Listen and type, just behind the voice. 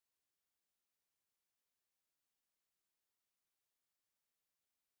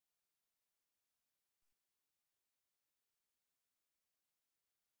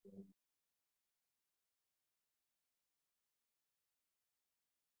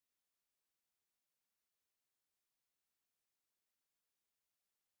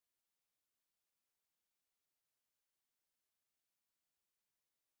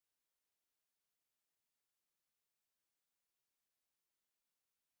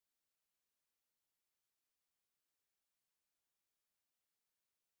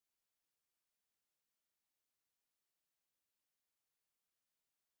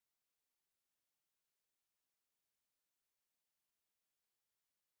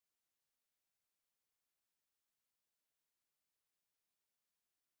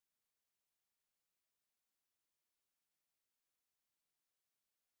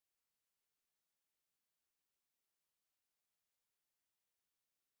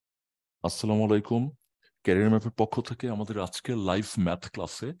আসসালামু আলাইকুম। ক্যারিয়ার ম্যাপের পক্ষ থেকে আমাদের আজকের লাইভ ম্যাথ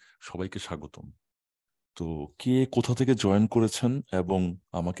ক্লাসে সবাইকে স্বাগতম। তো কে কোথা থেকে জয়েন করেছেন এবং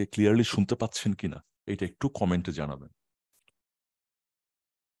আমাকে ক্লিয়ারলি শুনতে পাচ্ছেন কিনা এটা একটু কমেন্টে জানাবেন।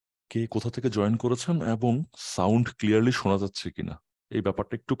 কে কোথা থেকে জয়েন করেছেন এবং সাউন্ড ক্লিয়ারলি শোনা যাচ্ছে কিনা এই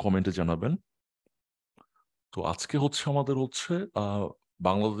ব্যাপারটা একটু কমেন্টে জানাবেন। তো আজকে আমাদের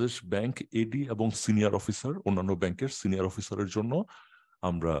বাংলাদেশ ব্যাংক এডি এবং সিনিয়র অফিসার, অন্যান্য ব্যাংকের সিনিয়র অফিসারের জন্য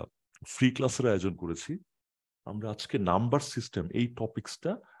আমরা ফ্রি ক্লাসের আয়োজন করেছি। আমরা আজকে নাম্বার সিস্টেম এই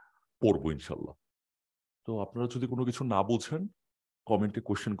টপিকসটা পড়বো ইনশাল্লাহ। তো আপনারা যদি কোনো কিছু না বুঝেন কমেন্টে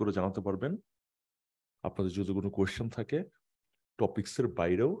কোশ্চেন করে জানাতে পারবেন। আপনাদের যদি কোনো কোশ্চেন থাকে টপিক্সের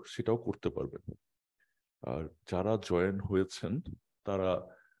বাইরেও সেটাও করতে পারবেন। আর যারা জয়েন হয়েছেন তারা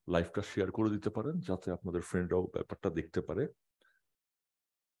লাইভটা শেয়ার করে দিতে পারেন যাতে আপনাদের ফ্রেন্ডরাও ব্যাপারটা দেখতে পারে।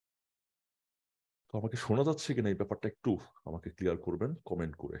 তো আমাকে শোনা যাচ্ছে কিনা এই ব্যাপারটা একটু আমাকে ক্লিয়ার করবেন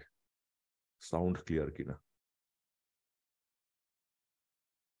কমেন্ট করে, সাউন্ড ক্লিয়ার কিনা।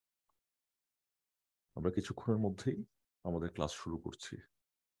 আমরা কিছুক্ষণের মধ্যেই আমাদের ক্লাস শুরু করছি।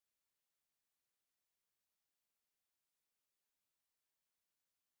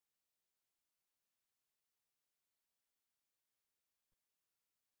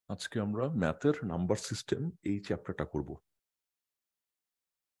 আজকে আমরা ম্যাথের নাম্বার সিস্টেম এই চ্যাপ্টারটা করব।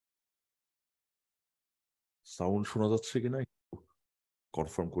 সাউন্ড শোনা যাচ্ছে কিনা একটু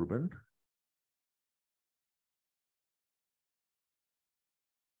কনফার্ম করবেন।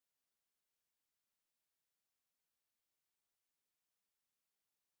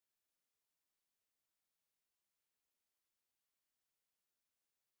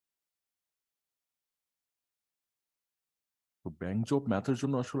 তো ব্যাংক জব ম্যাথের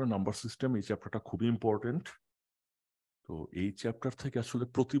জন্য আসলে নাম্বার সিস্টেম এই চ্যাপ্টারটা খুবই ইম্পর্টেন্ট। তো এই চ্যাপ্টার থেকে আসলে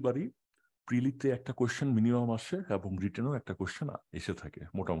প্রতিবারই প্রিলিতে একটা কোয়েশ্চেন মিনিমাম আসে এবং রিটেনও একটা কোয়েশ্চেন এসে থাকে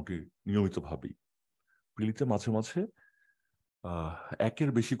মোটামুটি নিয়মিতভাবেই। প্রিলিতে মাঝে মাঝে আহ একের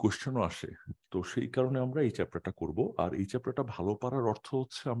বেশি কোয়েশ্চেনও আসে। তো সেই কারণে আমরা এই চ্যাপ্টারটা করব। আর এই চ্যাপ্টারটা ভালো পারার অর্থ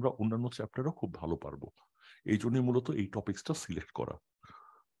হচ্ছে আমরা অন্যান্য চ্যাপ্টারও খুব ভালো পারবো। এই জন্যই মূলত এই টপিকসটা সিলেক্ট করা।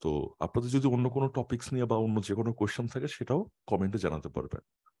 তো আপনাদের যদি অন্য কোনো টপিকস নিয়ে বা অন্য যে কোনো কোয়েশ্চেন থাকে সেটাও কমেন্টে জানাতে পারবেন।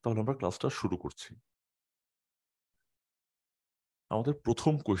 তাহলে আমরা ক্লাসটা শুরু করছি। আমাদের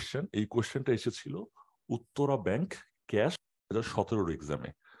প্রথম কোয়েশ্চেন, এই কোয়েশ্চেনটা এসেছিল উত্তরা ব্যাংক ক্যাশ 2017 এক্সামে।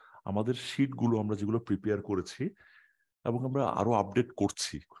 আমাদের শিটগুলো আমরা যেগুলো প্রিপেয়ার করেছি এবং আমরা আরো আপডেট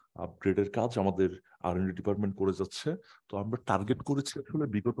করছি, আপডেটের কাজ আমাদের আর&ডি ডিপার্টমেন্ট করে যাচ্ছে। তো আমরা টার্গেট করেছি আসলে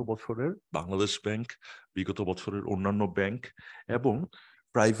বিগত বছরের বাংলাদেশ ব্যাংক, বিগত বছরের অন্যান্য ব্যাংক এবং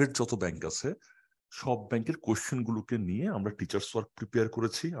প্রাইভেট যত ব্যাংক আছে সব ব্যাংকের কোয়েশ্চেন গুলোকে নিয়ে আমরা টিচার্স ওয়ার্ক প্রিপেয়ার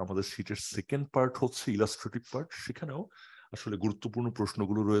করেছি। আমাদের শীটের সেকেন্ড পার্ট হচ্ছে ইলাস্ট্রেটিভ পার্ট, সেখানেও আসলে গুরুত্বপূর্ণ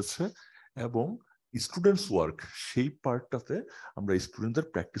প্রশ্নগুলো রয়েছে এবং স্টুডেন্টস ওয়ার্ক সেই পার্টটাতে আমরা স্টুডেন্টদের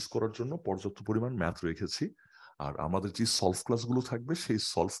প্র্যাকটিস করার জন্য পর্যাপ্ত পরিমাণ ম্যাথ রেখেছি। আর আমাদের যে সলভ ক্লাসগুলো থাকবে সেই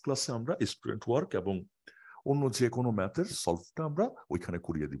সলভ ক্লাসে আমরা স্টুডেন্ট ওয়ার্ক এবং অন্য যে কোনো ম্যাথের সলভটা আমরা ওইখানে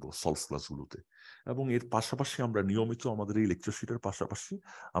করিয়ে দিব সলভ ক্লাসগুলোতে। এবং এর পাশাপাশি আমরা নিয়মিত আমাদের এই লেকচার শিটের পাশাপাশি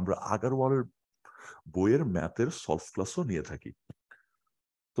আমরা আগারওয়ালের বইয়ের ম্যাথের সলভ ক্লাসও নিয়ে থাকি।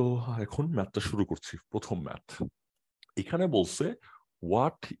 তো এখন ম্যাথটা শুরু করছি। প্রথম ম্যাথ এখানে বলছে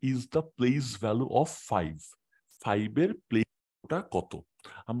what is the place value of five. ফাইভের প্লেসটা কত?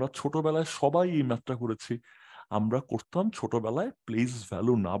 আমরা ছোটবেলায় সবাই এই ম্যাথটা করেছি। আমরা করতাম ছোটবেলায় প্লেস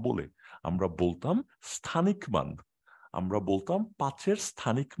ভ্যালু না বলে আমরা বলতাম স্থানিক মান। আমরা বলতাম 5-এর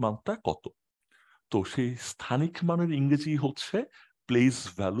স্থানিক মানটা কত। তো সেই স্থানিক মানের ইংরেজি হচ্ছে প্লেস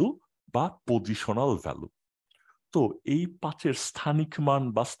ভ্যালু বা পজিশনাল ভ্যালু। তো এই 5-এর স্থানিক মান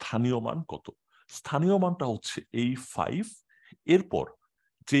বা স্থানীয় মান কত? স্থানীয় মানটা হচ্ছে এই 5, এরপর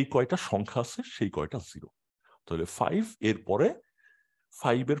যেই কয়টা সংখ্যা আছে সেই কয়টা জিরো। তাহলে 5 এর পরে,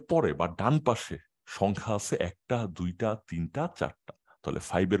 5-এর পরে বা ডান পাশে সংখ্যা আছে 1টা 2টা 3টা 4টা, তাহলে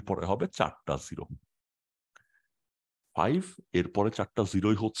 5-এর পরে হবে 4টা জিরো। 5 এর পরে 4টা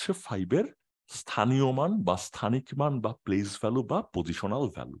জিরোই হচ্ছে 5-এর স্থানীয় মান বা স্থানিক মান বা প্লেস ভ্যালু বা পজিশনাল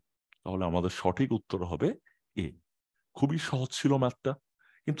ভ্যালু। তাহলে আমাদের সঠিক উত্তর হবে এ। খুবই সহজ ছিল ম্যাথটা।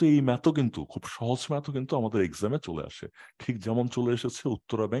 কিন্তু এই ম্যাথও কিন্তু খুব সহজ ম্যাথও কিন্তু আমাদের এক্সামে চলে আসে, ঠিক যেমন চলে এসেছে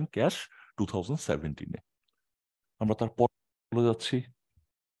উত্তরা ব্যাংক ক্যাশ 2017-এ। আমরা তারপর চলে যাচ্ছি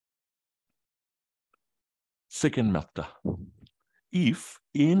সেকেন্ড ম্যাথটা। If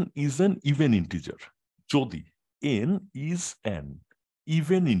N is an even integer, যদি N is an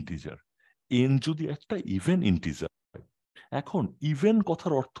even integer, N যদি একটা ইভেন ইন্টিজার হয়। এখন ইভেন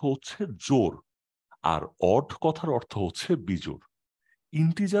কথার অর্থ হচ্ছে জোড় আর অড কথার অর্থ হচ্ছে বিজোড়।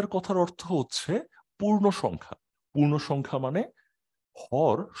 ইন্টিজার কথার অর্থ হচ্ছে পূর্ণ সংখ্যা। পূর্ণ সংখ্যা মানে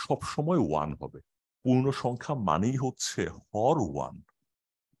হর সবসময় ওয়ান হবে। পূর্ণ সংখ্যা মানেই হচ্ছে হর ওয়ান।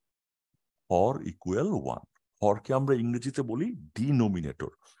 হর ইকুয়াল 1। হরকে আমরা ইংরেজিতে বলি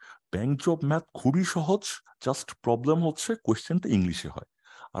ডিনোমিনেটর। ব্যাংক জব ম্যাথ খুবই সহজ, জাস্ট প্রবলেম হচ্ছে কোয়েশ্চেনটা ইংলিশে হয়।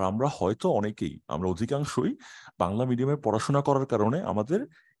 আর আমরা হয়তো অনেকেই, আমরা অধিকাংশই বাংলা মিডিয়ামে পড়াশোনা করার কারণে আমাদের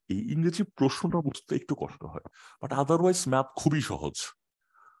এই ইংরেজি প্রশ্নটা বুঝতে একটু কষ্ট হয়, বাট আদারওয়াইজ ম্যাথ খুবই সহজ।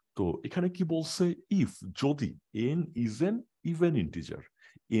 তো এখানে কি বলছে, ইফ যদি N is an even integer,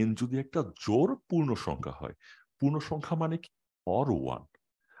 N যদি একটা জোড় পূর্ণ সংখ্যা হয়। পূর্ণ সংখ্যা মানে কি? অর 1।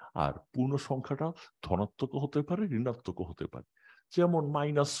 আর পূর্ণ সংখ্যাটা ধনাত্মক হতে পারে, ঋণাত্মক হতে পারে। যেমন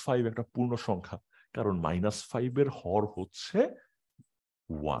 -5 একটা পূর্ণ সংখ্যা, কারণ -5 এর হর হচ্ছে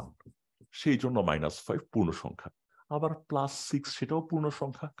 1, সেই জন্য -5 পূর্ণ সংখ্যা। আবার +6 সেটাও পূর্ণ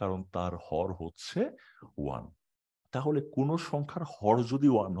সংখ্যা, কারণ তার হর হচ্ছে 1। তাহলে কোন সংখ্যার হর যদি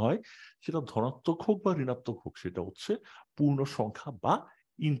 1 হয়, সেটা ধনাত্মক হোক বা ঋণাত্মক হোক, সেটা হচ্ছে পূর্ণ সংখ্যা বা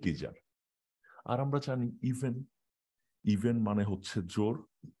ইন্টিজার। আর আমরা জানি ইভেন, ইভেন মানে হচ্ছে জোড়,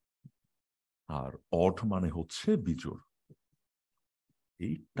 আর অড মানে হচ্ছে বিজোড়।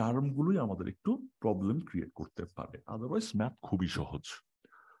 এই টার্মগুলোই আমাদের একটু প্রবলেম ক্রিয়েট করতে পারে, আদারওয়াইজ ম্যাথ খুবই সহজ।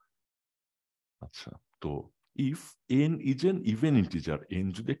 আচ্ছা, তো if N is an even integer, N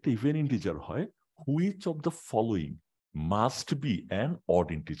যদি একটা ইভেন ইন্টিজার হয়, which of the following must be an odd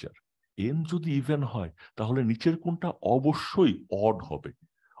integer. N যদি ইভেন হয়, তাহলে নিচের কোনটা অবশ্যই অড হবে।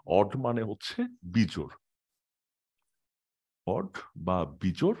 অড মানে হচ্ছে বিজোড়, অড বা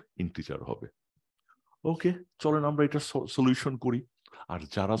বিজোড় ইন্টিজার হবে। ওকে, চলেন আমরা এটা সলিউশন করি। আর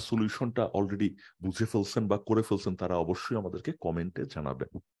যারা সলিউশনটা অলরেডি বুঝে ফেলছেন বা করে ফেলছেন, তারা অবশ্যই আমাদেরকে কমেন্টে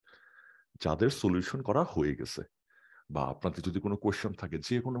জানাবেন। যাদের সলিউশন করা হয়ে গেছে, বা আপনাদের যদি কোনো কোয়েশ্চেন থাকে,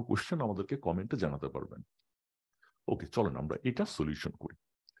 যে কোনো কোয়েশ্চেন আমাদেরকে কমেন্টে জানাতে পারবেন। ওকে, চলেন আমরা এটা সলিউশন করি।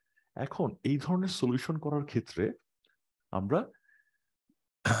 এখন এই ধরনের সলিউশন করার ক্ষেত্রে আমরা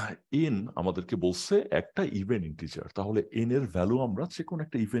এন আমাদেরকে বলছে একটা ইভেন ইন্টিজার, তাহলে এন এর ভ্যালু আমরা যে কোনো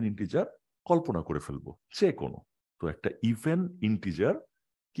একটা ইভেন ইন্টিজার কল্পনা করে ফেলবো, যে কোনো। তো একটা ইভেন ইন্টিজার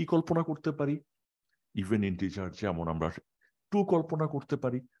কি কল্পনা করতে পারি? ইভেন ইন্টিজার যেমন আমরা 2 কল্পনা করতে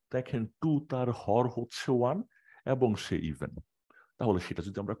পারি। দেখেন 2 তার হর হচ্ছে 1 এবং সে ইভেন। তাহলে সেটা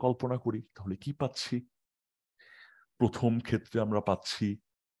যদি আমরা কল্পনা করি, তাহলে কি পাচ্ছি? প্রথম ক্ষেত্রে আমরা পাচ্ছি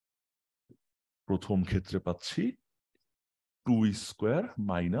 2 স্কোয়ার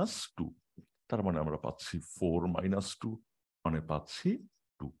মাইনাস 2, তার মানে আমরা পাচ্ছি 4 - 2, মানে পাচ্ছি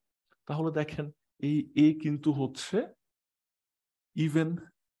 2। তাহলে দেখেন এই এ কিন্তু হচ্ছে ইভেন,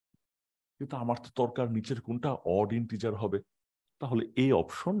 কিন্তু আমার তো দরকার নিচের কোনটা অড ইন্টিজার হবে, তাহলে এ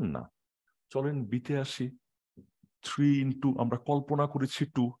অপশন না। চলেন বিতে আসি। 3 ইন্টু আমরা কল্পনা করেছি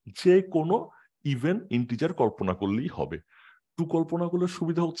 2, যে কোনো ইভেন ইন্টিজার কল্পনা করলেই হবে। 2 কল্পনা করলে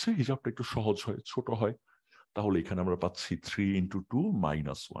সুবিধা হচ্ছে হিসাবটা একটু সহজ হয়, ছোট হয়। তাহলে এখানে আমরা পাচ্ছি 3 × 2 -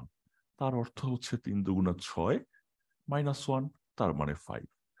 1, তার অর্থ হচ্ছে 3 × 2 = 6 -1, তার মানে 5।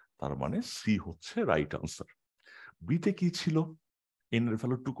 তার মানে সি হচ্ছে রাইট আনসার। বিতে কি ছিল? এন এর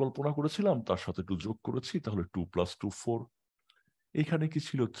ভ্যালু 2 কল্পনা করেছিলাম, তার সাথে 2 যোগ করেছি, তাহলে 2 + 2 4। এখানে কি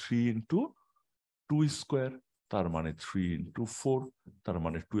ছিল? 3 × 2 স্কোয়ার, তার মানে 3 × 4, তার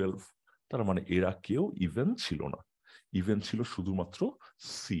মানে 12। তার মানে এরা কেউ ইভেন ছিল না, ইভেন ছিল শুধুমাত্র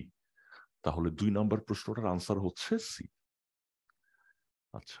সি। তাহলে 2 নম্বর প্রশ্নটার আনসার হচ্ছে সি।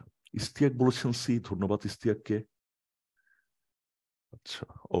 আচ্ছা, ইস্তিয়াক বলেছেন সি, ধন্যবাদ ইস্তিয়াককে। আচ্ছা,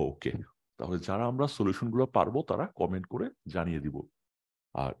 ওকে, তাহলে যারা আমরা সলিউশন গুলো পারবো তারা কমেন্ট করে জানিয়ে দিব।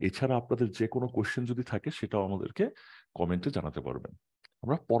 আর এছাড়া আপনাদের যে কোনো কোয়েশ্চেন যদি থাকে, সেটাও আমাদেরকে কমেন্টে জানাতে পারবেন।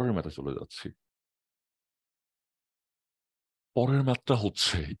 আমরা পরের ম্যাথে চলে যাচ্ছি। পরের ম্যাথটা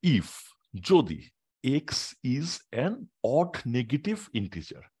হচ্ছে ইফ যদি x is an odd negative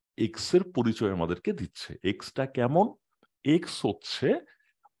integer. X এর পরিচয় আমাদেরকে দিচ্ছে। এক্সটা কেমন? এক্স হচ্ছে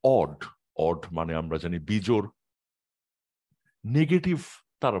অড, অড মানে আমরা জানি বিজোড়। নেগেটিভ,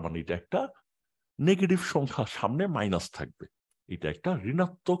 তার মানে এটা একটা নেগেটিভ সংখ্যা, সামনে মাইনাস থাকবে। এটা একটা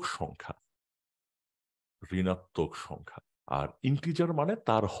ঋণাত্মক সংখ্যা, ঋণাত্মক সংখ্যা। আর ইন্টিজার মানে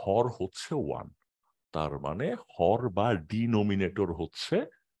তার হর হচ্ছে 1, তার মানে হর বা ডিনোমিনেটর হচ্ছে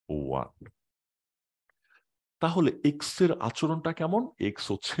 1। তাহলে এক্স এর আচরণটা কেমন? এক্স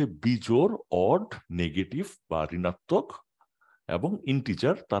হচ্ছে বিজোড়, অড, নেগেটিভ বা ঋণাত্মক, এবং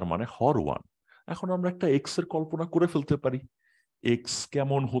ইন্টিজার, তার মানে হর 1। এখন আমরা একটা এক্স এর কল্পনা করে ফেলতে পারি। এক্স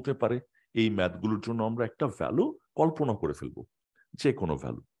কেমন হতে পারে? এই ম্যাথগুলোর জন্য আমরা একটা ভ্যালু কল্পনা করে ফেলবো, যে কোনো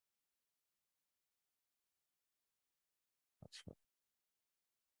ভ্যালু। আচ্ছা,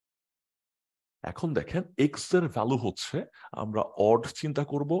 এখন দেখেন এক্স এর ভ্যালু হচ্ছে, আমরা অড চিন্তা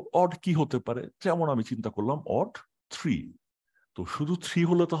করব। অড কি হতে পারে? যেমন আমি চিন্তা করলাম অড 3। তো শুধু 3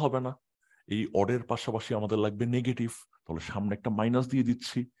 হলে তো হবে না, এই অডের পাশাপাশি আমাদের লাগবে নেগেটিভ, তাহলে সামনে একটা মাইনাস দিয়ে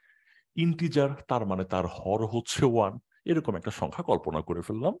দিচ্ছি। ইন্টিজার, তার মানে তার হর হচ্ছে 1, এরকম একটা সংখ্যা কল্পনা করে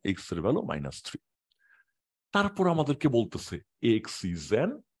ফেললাম, এক্স এর ভ্যালু -3। তারপর আমাদেরকে বলতেছে x is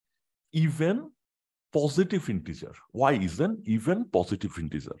an even positive integer, Y is an even positive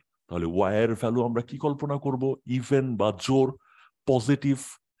integer. তাহলে ওয়াই এর ভ্যালু আমরা কি কল্পনা করব? ইভেন বা জোড়, পজিটিভ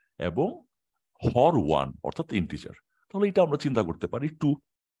এবং হর 1 অর্থাৎ ইন্টিজার। তাহলে এটা আমরা চিন্তা করতে পারি 2।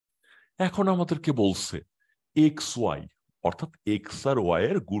 এখন আমাদেরকে বলছে এক্স ওয়াই অর্থাৎ এক্স আর ওয়াই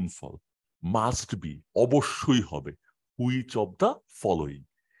এর গুণফল মাস্ট বি অবশ্যই হবে which of the following,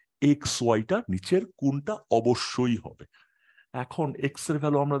 x ওয়াইটা নিচের কোনটা অবশ্যই হবে। এখন এক্স এর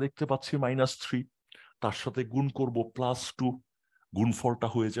ভ্যালু আমরা দেখতে পাচ্ছি -3, তার সাথে গুণ করব +2, গুণফলটা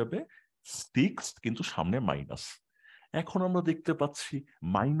হয়ে যাবে 6 কিন্তু সামনে মাইনাস। এখন আমরা দেখতে পাচ্ছি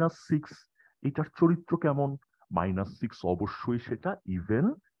 -6, এটার চরিত্র কেমন? -6 অবশ্যই সেটা ইভেন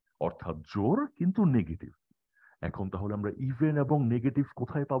অর্থাৎ জোড় কিন্তু নেগেটিভ। এখন তাহলে আমরা ইভেন এবং নেগেটিভ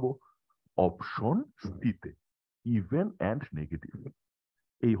কোথায় পাবো? অপশন সিতে, ইভেন অ্যান্ড নেগেটিভ।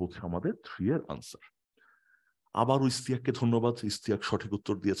 এই হচ্ছে আমাদের 3 এর আনসার। আবারও ইস্তিয়াককে ধন্যবাদ, ইস্তিয়াক সঠিক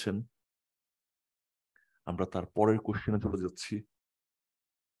উত্তর দিয়েছেন। আমরা তার পরের কোশ্চেনে চলে যাচ্ছি।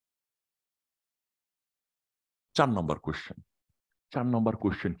 4 নম্বর কোশ্চেন। 4 নম্বর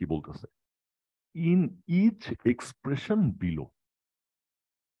কোশ্চেন কি বলতেছে? ইন ইচ এক্সপ্রেশন বিলো,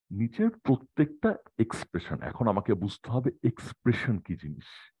 নিচের প্রত্যেকটা এক্সপ্রেশন। এখন আমাকে বুঝতে হবে এক্সপ্রেশন কি জিনিস।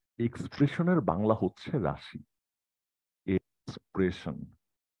 এক্সপ্রেশনের বাংলা হচ্ছে রাশি। এক্সপ্রেশন,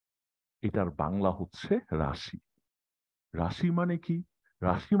 এটার বাংলা হচ্ছে রাশি। রাশি মানে কি?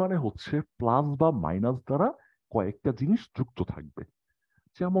 রাশি মানে হচ্ছে প্লাস বা মাইনাস দ্বারা কয়েকটা জিনিস যুক্ত থাকবে।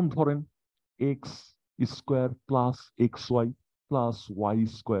 যেমন ধরেন x square plus x Y plus Y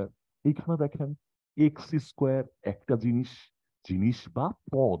square. এইখানে দেখেন এক্স স্কোয়ার একটা জিনিস, জিনিস বা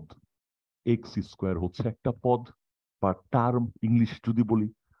পদ। এক্স স্কোয়ার হচ্ছে একটা পদ বা টার্ম, ইংলিশ যদি বলি,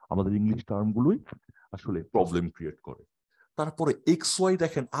 আমাদের ইংলিশ টার্মগুলোই আসলে প্রবলেম ক্রিয়েট করে। তারপরে এক্স ওয়াই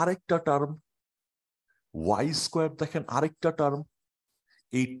দেখেন আরেকটা টার্ম, ওয়াই স্কোয়ার দেখেন আরেকটা টার্ম।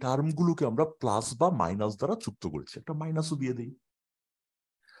 এই টার্মগুলোকে আমরা প্লাস বা মাইনাস দ্বারা যুক্ত করেছি, একটা মাইনাসও দিয়ে দিই।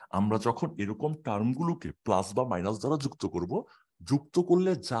 আমরা যখন এরকম টার্মগুলোকে প্লাস বা মাইনাস দ্বারা যুক্ত করব, যুক্ত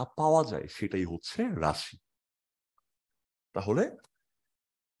করলে যা পাওয়া যায় সেটাই হচ্ছে রাশি। তাহলে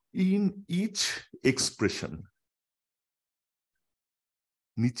ইন ইচ এক্সপ্রেশন,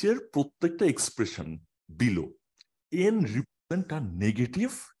 নিচের প্রত্যেকটা এক্সপ্রেশন বিলো, এন রিপ্রেজেন্ট আ নেগেটিভ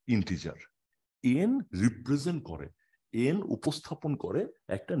ইন্টিজার। এন রিপ্রেজেন্ট করে, এন উপস্থাপন করে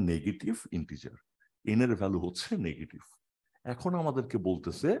একটা নেগেটিভ ইন্টিজার। এন এর ভ্যালু হচ্ছে নেগেটিভ। এখন আমাদেরকে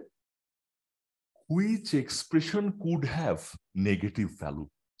বলতেছে which expression could have negative value,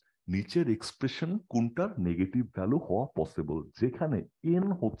 নিচের এক্সপ্রেশন কোনটার নেগেটিভ ভ্যালু হওয়া পসিবল, যেখানে এন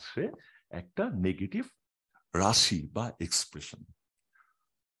হচ্ছে একটা নেগেটিভ রাশি বা এক্সপ্রেশন।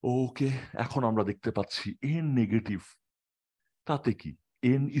 ওকে, এখন আমরা দেখতে পাচ্ছি এন নেগেটিভ, তাতে কি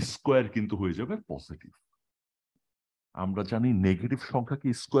এন স্কোয়ার কিন্তু হয়ে যাবে পজিটিভ। আমরা জানি নেগেটিভ সংখ্যাকে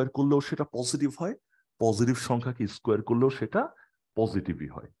স্কোয়ার করলেও সেটা পজিটিভ হয়, পজিটিভ সংখ্যাকে স্কোয়ার করলেও সেটা পজিটিভই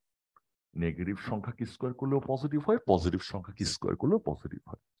হয়। নেগেটিভ সংখ্যাকে স্কোয়ার করলেও পজিটিভ হয়, পজিটিভ সংখ্যাকে স্কোয়ার করলেও পজিটিভ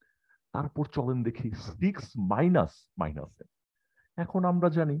হয়। তারপর চলেন দেখি 6 মাইনাস মাইনাস এন। এখন আমরা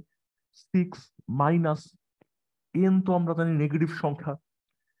জানি 6 মাইনাস এন তো আমরা জানি নেগেটিভ সংখ্যা।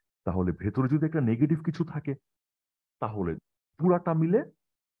 তাহলে ভেতরে যদি একটা নেগেটিভ কিছু থাকে তাহলে পুরাটা মিলে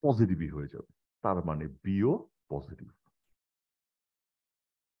পজিটিভই হয়ে যাবে, তার মানে বিও পজিটিভ।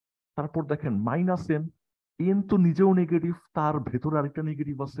 তারপর দেখেন মাইনাস এন, এন তো নিজেও নেগেটিভ, তার ভেতরে আরেকটা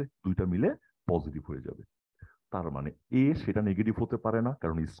নেগেটিভ আছে, দুইটা মিলে পজিটিভ হয়ে যাবে। তার মানে এ সেটা নেগেটিভ হতে পারে না,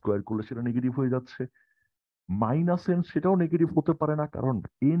 কারণ স্কোয়ার করলে সেটা নেগেটিভ হয়ে যাচ্ছে। মাইনাস এন সেটাও নেগেটিভ হতে পারে না, কারণ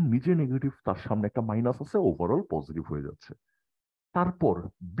এন নিজে নেগেটিভ, তার সামনে একটা মাইনাস আছে, ওভারঅল পজিটিভ হয়ে যাচ্ছে। তারপর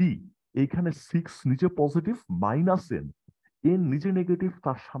বি, এইখানে 6 নিজে পজিটিভ, মাইনাস এন, এন নিজে নেগেটিভ,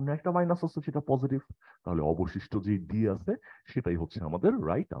 তার সামনে একটা মাইনাস আছে, সেটা পজিটিভ। তাহলে অবশিষ্ট যে ডি আছে সেটাই হচ্ছে আমাদের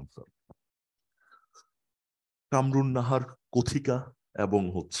রাইট আনসার। কামরুন নাহার, কথিকা এবং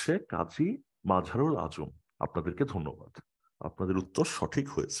হচ্ছে কাজী মাঝারুল আজম, আপনাদেরকে ধন্যবাদ, আপনাদের উত্তর সঠিক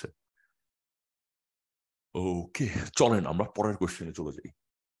হয়েছে। ওকে, চলেন আমরা পরের কোশ্চেনে চলে যাই।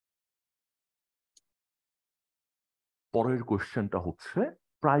 পরের কোশ্চেনটা হচ্ছে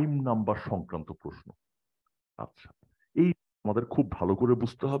প্রাইম নাম্বার সংক্রান্ত প্রশ্ন। আচ্ছা, এই আমাদের খুব ভালো করে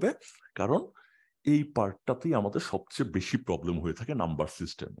বুঝতে হবে, কারণ এই পার্টটাতেই আমাদের সবচেয়ে বেশি প্রবলেম হয়ে থাকে নাম্বার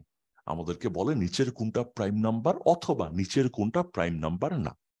সিস্টেমে। আমাদেরকে বলে নিচের কোনটা প্রাইম নাম্বার অথবা নিচের কোনটা প্রাইম নাম্বার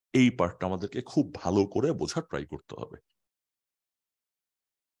না। এই পার্টটা আমাদেরকে খুব ভালো করে বোঝার ট্রাই করতে হবে।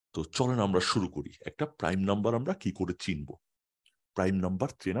 তো চলেন আমরা শুরু করি। একটা প্রাইম নাম্বার আমরা কি করে চিনব, প্রাইম নাম্বার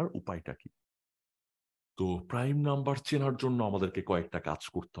চেনার উপায়টা কি? তো প্রাইম নাম্বার চেনার জন্য আমাদেরকে কয়েকটা কাজ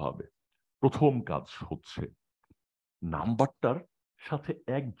করতে হবে। প্রথম কাজ হচ্ছে নাম্বারটার সাথে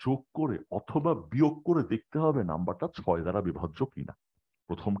 1 যোগ করে অথবা বিয়োগ করে দেখতে হবে নাম্বারটা 6 দ্বারা বিভাজ্য কিনা।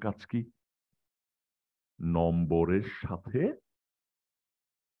 প্রথম কাজ কি? নম্বরের সাথে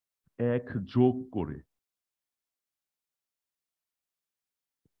 1 যোগ করে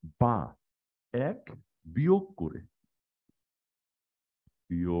বা 1 বিয়োগ করে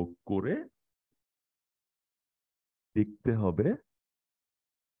দেখতে হবে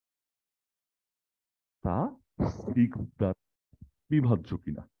তা 6 দ্বারা বিভাজ্য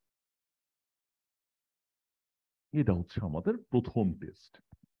কিনা। এটা হচ্ছে আমাদের প্রথম টেস্ট।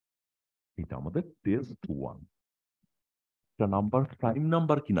 এটা আমাদের টেস্ট 1। একটা নাম্বার প্রাইম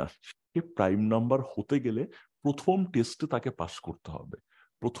নাম্বার কিনা, সে প্রাইম নাম্বার হতে গেলে প্রথম টেস্টে তাকে পাস করতে হবে।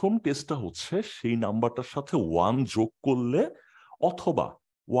 প্রথম টেস্টটা হচ্ছে সেই নাম্বারটার সাথে 1 যোগ করলে অথবা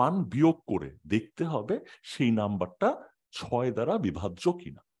 1 বিয়োগ করে দেখতে হবে সেই নাম্বারটা 6 দ্বারা বিভাজ্য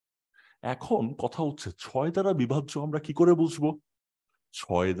কিনা। এখন কথা হচ্ছে 6 দ্বারা বিভাজ্য আমরা কি করে বুঝবো?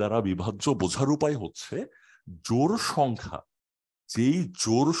 6 দ্বারা বিভাজ্য বোঝার উপায় হচ্ছে জোড় সংখ্যা, যেই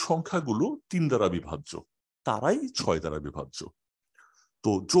জোড় সংখ্যাগুলো 3 দ্বারা বিভাজ্য তারাই 6 দ্বারা বিভাজ্য।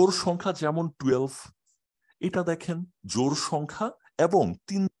 তো জোড় সংখ্যা যেমন 12, এটা দেখেন জোড় সংখ্যা এবং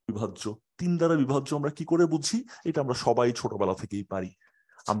 3 বিভাজ্য। 3 দ্বারা বিভাজ্য আমরা কি করে বুঝি? এটা আমরা সবাই ছোটবেলা থেকেই পারি।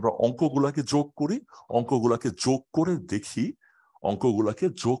 আমরা অঙ্কগুলাকে যোগ করি, অঙ্কগুলাকে যোগ করে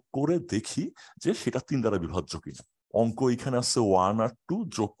দেখি যে সেটা 3 দ্বারা বিভাজ্য কিনা। অঙ্ক এখানে আছে 1 আর 2,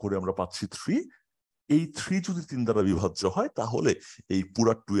 যোগ করে আমরা পাচ্ছি 3। এই 3 যদি 3 দ্বারা বিভাজ্য হয় তাহলে এই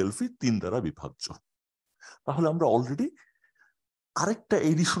পুরা 12ই 3 দ্বারা বিভাজ্য। তাহলে আমরা অলরেডি আরেকটা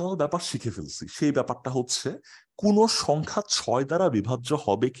এডিশনাল ব্যাপার শিখে ফেলছি। সেই ব্যাপারটা হচ্ছে কোন সংখ্যা 6 দ্বারা বিভাজ্য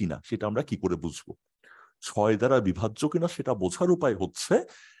হবে কিনা সেটা আমরা কি করে বুঝবো। 6 দ্বারা বিভাজ্য কিনা সেটা বোঝার উপায় হচ্ছে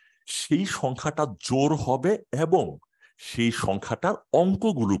সেই সংখ্যাটা জোড় হবে এবং সেই সংখ্যাটার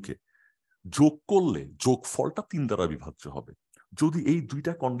অঙ্কগুলোকে যোগ করলে যোগফলটা 3 দ্বারা বিভাজ্য হবে। যদি এই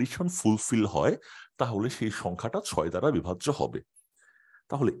দুইটা কন্ডিশন ফুলফিল হয় তাহলে সেই সংখ্যাটা 6 দ্বারা বিভাজ্য হবে।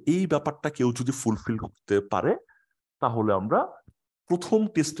 তাহলে এই ব্যাপারটা কেউ যদি ফুলফিল করতে পারে তাহলে আমরা প্রথম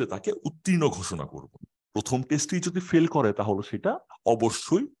টেস্টে তাকে উত্তীর্ণ ঘোষণা করব। প্রথম টেস্টেই যদি ফেল করে তাহলে সেটা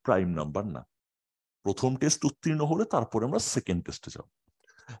অবশ্যই প্রাইম নাম্বার না। প্রথম টেস্ট উত্তীর্ণ হলে তারপরে আমরা সেকেন্ড টেস্টে যাব।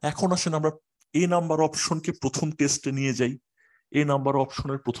 এখন আসেন আমরা এ নাম্বার অপশনকে প্রথম টেস্টে নিয়ে যাই। এ নাম্বার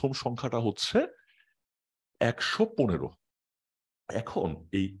অপশনের প্রথম সংখ্যাটা হচ্ছে 115। এখন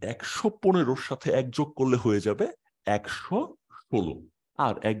এই 115 সাথে 1 যোগ করলে হয়ে যাবে 116,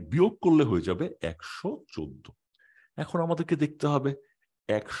 আর 1 বিয়োগ করলে হয়ে যাবে 114। এখন আমাদেরকে দেখতে হবে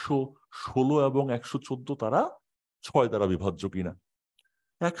 116 এবং 114 তারা 6 দ্বারা বিভাজ্য কিনা।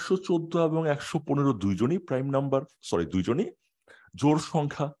 114 এবং 115 দুইজনই প্রাইম নাম্বার, দুইজনই জোড়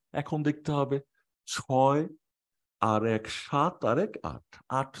সংখ্যা। এখন দেখতে হবে 6 আর 1 7 আর 1 8।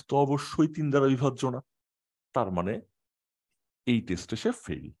 8 তো অবশ্যই 3 দ্বারা বিভাজ্য না, তার মানে এই টেস্টে সে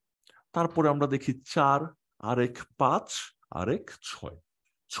ফেল। তারপরে আমরা দেখি 4 আর 1 5 আর 1 6।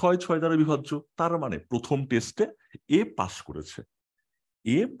 6 6 দ্বারা বিভাজ্য, তার মানে প্রথম টেস্টে এ পাস করেছে।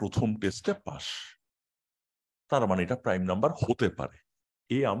 এ প্রথম টেস্টে পাস, তার মানে এটা প্রাইম নাম্বার হতে পারে।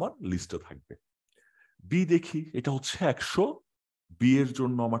 এ আমার লিস্টে থাকবে। বি দেখি, এটা হচ্ছে 100। বি এর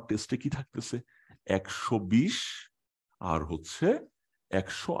জন্য আমার টেস্টে কি থাকতেছে? 120 আর হচ্ছে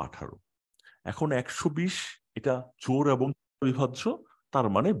 118। এখন 120 এটা জোড় এবং বিভাজ্য, তার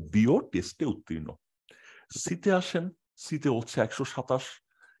মানে বিও টেস্টে উত্তীর্ণ। সিতে আসেন, সিতে হচ্ছে 127।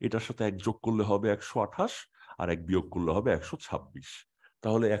 এটার সাথে 1 যোগ করলে হবে 128, আর 1 বিয়োগ করলে হবে 126।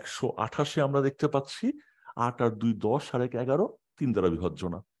 তাহলে 128-এ আমরা দেখতে পাচ্ছি 8 আর 2 10 আর 1 11, 3 দ্বারা বিভাজ্য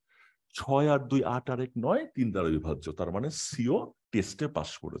না। 6 আর 2 8 আর 1 9, 3 দ্বারা বিভাজ্য, তার মানে সিও টেস্টে পাস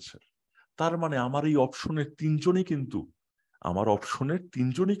করেছে। তার মানে আমার এই অপশনের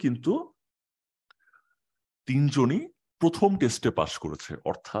তিনজনই প্রথম টেস্টে পাস করেছে।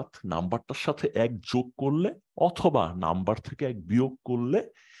 অর্থাৎ নাম্বারটার সাথে 1 যোগ করলে অথবা নাম্বার থেকে 1 বিয়োগ করলে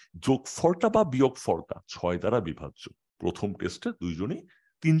যোগফলটা বা বিয়োগফলটা 6 দ্বারা বিভাজ্য। প্রথম টেস্টে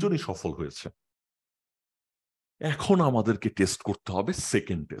তিনজনই সফল হয়েছে। এখন আমাদেরকে টেস্ট করতে হবে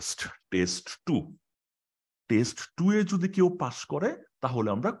সেকেন্ড টেস্ট, টেস্ট 2। টেস্ট 2 এ যদি কেউ পাস করে তাহলে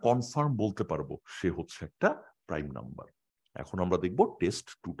আমরা কনফার্ম বলতে পারবো সে হচ্ছে একটা প্রাইম নাম্বার। এখন আমরা দেখব টেস্ট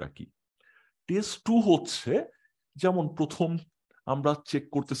 2টা কি। টেস্ট 2 হচ্ছে, যেমন প্রথম আমরা চেক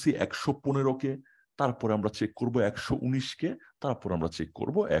করতেছি 115-কে, তারপরে আমরা চেক করব 119-কে, তারপর আমরা চেক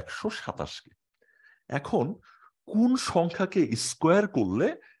করব 127-কে। এখন কোন সংখ্যাকে স্কোয়ার করলে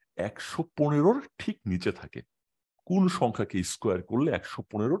 115-র ঠিক নিচে থাকে? কোন সংখ্যাকে স্কোয়ার করলে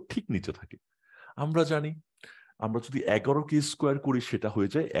 115-র ঠিক নিচে থাকে? আমরা জানি আমরা যদি 11-কে স্কোয়ার করি সেটা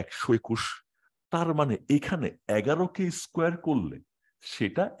হয়ে যায় 121। তার মানে এখানে 11-কে স্কোয়ার করলে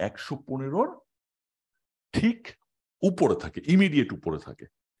সেটা 115-র ঠিক উপরে থাকে, ইমিডিয়েট উপরে থাকে।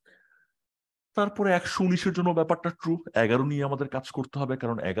 তারপরে 119-এর জন্য ব্যাপারটা ট্রু, 11 নিয়ে আমাদের কাজ করতে হবে,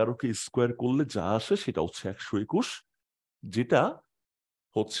 কারণ 11কে স্কোয়ার করলে যা আসে সেটা হচ্ছে 121, যেটা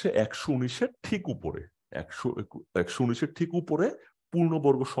হচ্ছে 119-এর ঠিক উপরে। 119-এর ঠিক উপরে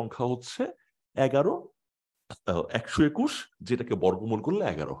পূর্ণবর্গ সংখ্যা হচ্ছে 11, 121, যেটাকে বর্গমূল করলে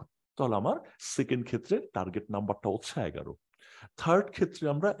 11 হয়। তাহলে আমার সেকেন্ড ক্ষেত্রে টার্গেট নাম্বারটা হচ্ছে 11। থার্ড ক্ষেত্রে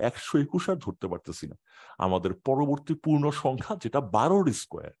আমরা 121 আর ধরতে পারতেছি না, আমাদের পরবর্তী পূর্ণ সংখ্যা যেটা 12-র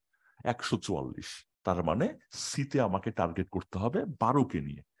স্কোয়ার 144, তার মানে সিতে আমাকে টার্গেট করতে হবে 12কে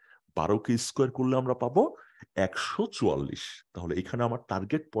নিয়ে। 12কে স্কোয়ার করলে আমরা পাবো 144, তাহলে এখানে আমার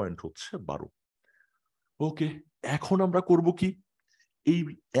টার্গেট পয়েন্ট হচ্ছে 12। ওকে, এখন আমরা করব কি, এই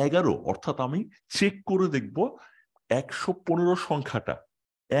 11 অর্থাৎ আমি চেক করে দেখব 115 সংখ্যাটা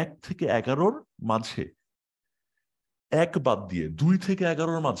 1 থেকে 11-র মাঝে 1 বাদ দিয়ে 2 থেকে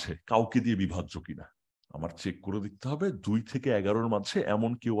 11-র মাঝে কাউকে দিয়ে বিভাজ্য কিনা। আমার চেক করে দেখতে হবে 2 থেকে 11-র মাঝে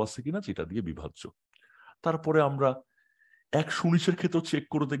এমন কেউ আছে কিনা যেটা দিয়ে বিভাজ্য। তারপরে আমরা 119-এর ক্ষেত্রে চেক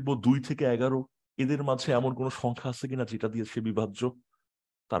করে দেখব 2 থেকে 11 এদের মাঝে এমন কোন সংখ্যা আছে কিনা যেটা দিয়ে সে বিভাজ্য।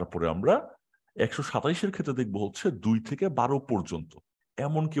 তারপরে আমরা 127-এর ক্ষেত্রে দেখব হচ্ছে 2 থেকে 12 পর্যন্ত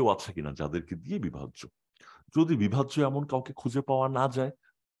এমন কেউ আছে কিনা যাদেরকে দিয়ে বিভাজ্য। যদি বিভাজ্য এমন কাউকে খুঁজে পাওয়া না যায়,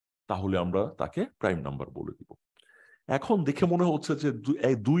 তাহলে আমরা তাকে প্রাইম নাম্বার বলে দিব। এখন দেখে মনে হচ্ছে যে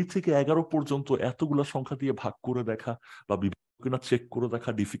 2 থেকে 11 পর্যন্ত এতগুলা সংখ্যা দিয়ে ভাগ করে দেখা বা বিভাজ্য কিনা চেক করে দেখা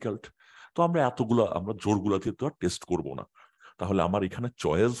ডিফিকাল্ট, তো আমরা আমরা জোড়গুলা দিয়ে তো আর টেস্ট করব না। তাহলে আমার এখানে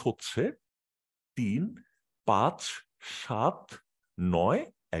চয়েস হচ্ছে 3, 5, 7, 9,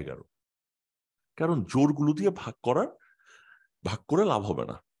 11, কারণ জোড়গুলো দিয়ে ভাগ করে লাভ হবে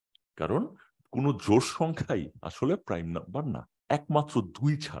না, কারণ কোন জোড় সংখ্যাই আসলে প্রাইম নাম্বার না, একমাত্র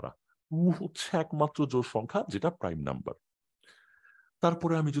 2 ছাড়া 2 হচ্ছে একমাত্র জোড় সংখ্যা যেটা প্রাইম নাম্বার।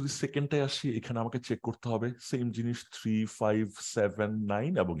 তারপরে আমি যদি সেকেন্ডটায় আসি, এখানে আমাকে চেক করতে হবে সেম জিনিস 3, 5, 7,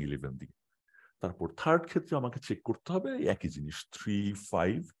 9 এবং 11 দিয়ে। তারপর থার্ড ক্ষেত্রে আমাকে চেক করতে হবে একই জিনিস 3,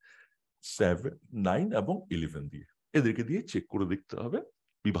 5, 7, 9 এবং 11 দিয়ে। এদেরকে দিয়ে চেক করে দেখতে হবে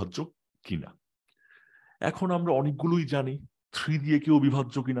বিভাজ্য কিনা। এখন আমরা অনেকগুলোই জানি 3 দিয়ে কেউ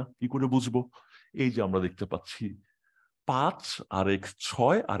বিভাজ্য কিনা, কি করে বুঝবো? এই যে আমরা দেখতে পাচ্ছি 5 আর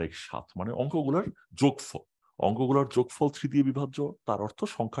 6 আর 7, মানে অঙ্কগুলোর যোগফল। অঙ্কগুলোর যোগফল 3 দিয়ে বিভাজ্য, তার অর্থ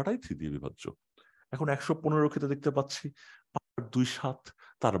সংখ্যাটাই 3 দিয়ে বিভাজ্য। এখন 115 ক্ষেত্রে দেখতে পাচ্ছি 5, 2, 7,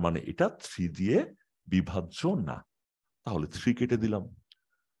 তার মানে এটা 3 দিয়ে বিভাজ্য না, তাহলে 3 কেটে দিলাম।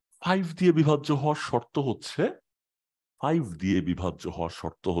 5 দিয়ে বিভাজ্য হওয়ার শর্ত হচ্ছে 5 দিয়ে বিভাজ্য হওয়ার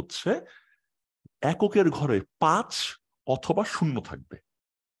শর্ত হচ্ছে এককের ঘরে 5 অথবা 0 থাকবে।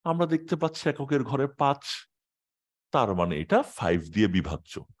 আমরা দেখতে পাচ্ছি এককের ঘরে 5, তার মানে এটা 5 দিয়ে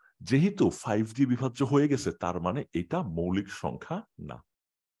বিভাজ্য। যেহেতু 5 দিয়ে বিভাজ্য হয়ে গেছে, তার মানে এটা মৌলিক সংখ্যা না।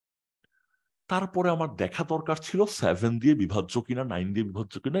 তারপরে আমার দেখা দরকার ছিল 7 দিয়ে বিভাজ্য কিনা, 9 দিয়ে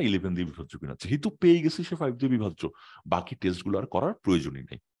বিভাজ্য কিনা, 11 দিয়ে বিভাজ্য কিনা। যেহেতু পেয়ে গেছি সে 5 দিয়ে বিভাজ্য, বাকি টেস্টগুলো আর করার প্রয়োজনই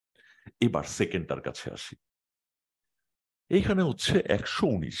নেই। এবার সেকেন্ডটার কাছে আসি। এইখানে হচ্ছে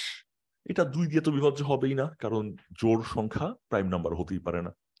 119, এটা 2 দিয়ে তো বিভাজ্য হবেই না, কারণ জোড় সংখ্যা প্রাইম নাম্বার হতেই পারে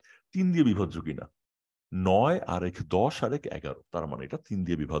না। 3 দিয়ে বিভাজ্য কিনা, 9 আর 1 10 আর 1 11, তার মানে এটা 3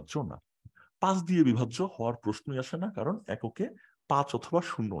 দিয়ে বিভাজ্য না। 5 দিয়ে বিভাজ্য হওয়ার প্রশ্নই আসে না, কারণ এককে 5 অথবা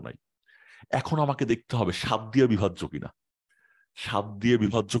 0 নাই। এখন আমাকে দেখতে হবে 7 দিয়ে বিভাজ্য কিনা, 7 দিয়ে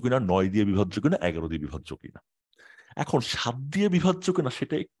বিভাজ্য কিনা, 9 দিয়ে বিভাজ্য কিনা, 11 দিয়ে বিভাজ্য কিনা। এখন 7 দিয়ে বিভাজ্য কিনা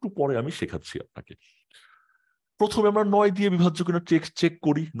সেটা একটু পরে আমি শেখাচ্ছি আপনাকে। প্রথমে আমরা 9 দিয়ে বিভাজ্য কিনা চেক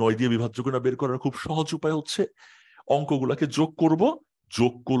করি। 9 দিয়ে বিভাজ্য কিনা বের করার খুব সহজ উপায় হচ্ছে অঙ্কগুলাকে যোগ করব,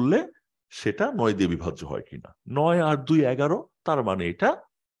 যোগ করলে সেটা 9 দিয়ে বিভাজ্য হয় কিনা। 9 আর 2 11, তার মানে এটা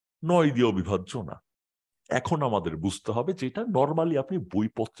 9 দিয়েও বিভাজ্য না। এখন আমাদের বুঝতে হবে যে এটা নর্মালি আপনি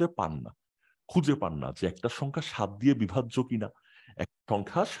বইপত্রে পান না, খুঁজে পান না, যে একটা সংখ্যা 7 দিয়ে বিভাজ্য কিনা, এক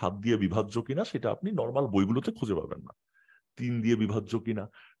সংখ্যা 7 দিয়ে বিভাজ্য কিনা সেটা আপনি নর্মাল বইগুলোতে খুঁজে পাবেন না। 3 দিয়ে বিভাজ্য কিনা,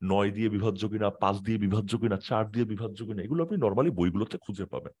 9 দিয়ে বিভাজ্য কিনা, 5 দিয়ে বিভাজ্য কিনা, 4 দিয়ে বিভাজ্য কিনা, এগুলো আপনি নর্মালি বইগুলোতে খুঁজে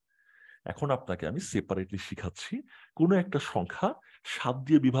পাবেন। এখন আপনাকে আমি সেপারেটলি শিখাচ্ছি কোনো একটা সংখ্যা 7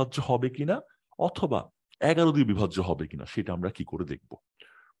 দিয়ে বিভাজ্য হবে কিনা অথবা 11 দিয়ে বিভাজ্য হবে কিনা, সেটা আমরা কি করে দেখব।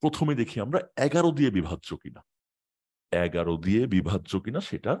 প্রথমে দেখি আমরা 11 দিয়ে বিভাজ্য কিনা। 11 দিয়ে বিভাজ্য কিনা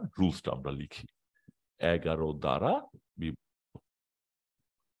সেটার রুলসটা আমরা লিখি। 11 দ্বারা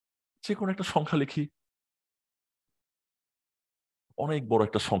যে কোনো একটা সংখ্যা লিখি। অনেক বড়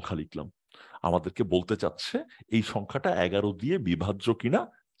একটা সংখ্যা লিখলাম, আমাদেরকে বলতে চাচ্ছে এই সংখ্যাটা 11 দিয়ে বিভাজ্য কিনা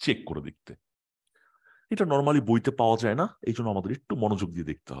চেক করে দেখতে। এটা নর্মালি বইতে পাওয়া যায় না, এই জন্য আমাদের একটু মনোযোগ দিয়ে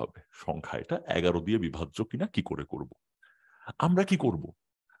দেখতে হবে সংখ্যা এটা 11 দিয়ে বিভাজ্য কিনা কি করে করব। আমরা কি করব,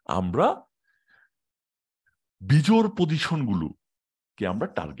 আমরা বিজোড় পজিশনগুলোকে আমরা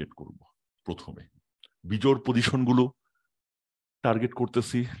টার্গেট করব প্রথমে। বিজোড় পজিশনগুলো টার্গেট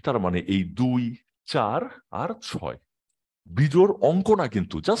করতেছি, তার মানে এই 2, 4 আর 6। বিজোড় অঙ্ক না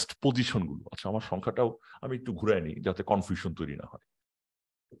কিন্তু, জাস্ট পজিশনগুলো। আচ্ছা, আমার সংখ্যাটাও আমি একটু ঘুরাই নিই যাতে কনফিউশন তৈরি না হয়।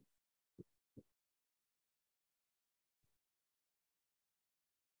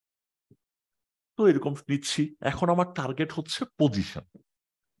 তো এরকম নিচ্ছি। এখন আমার টার্গেট হচ্ছে পজিশন।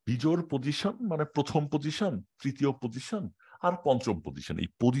 বিজোড় পজিশন মানে প্রথম পজিশন, তৃতীয় পজিশন আর পঞ্চম পজিশন, এই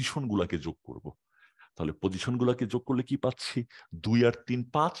পজিশন গুলাকে যোগ করব। তাহলে পজিশন গুলাকে যোগ করলে কি পাচ্ছি? 2 আর 3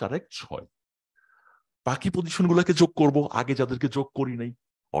 5 আর 1 6। বাকি পজিশন গুলাকে যোগ করব, আগে যাদেরকে যোগ করি নাই,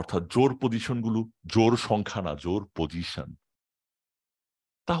 অর্থাৎ জোর পজিশন গুলো। জোর সংখ্যা না, জোর পজিশন।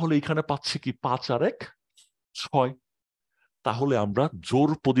 তাহলে এখানে পাচ্ছি কি 5 আর 1 6। তাহলে আমরা জোর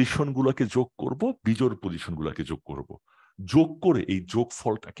পজিশন গুলাকে যোগ করব, বিজোড় পজিশন গুলাকে যোগ করব। যোগ করে এই যোগ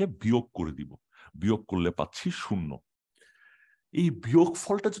ফলটাকে বিয়োগ করে দিব। বিয়োগ করলে পাচ্ছি 0। এই বিয়োগ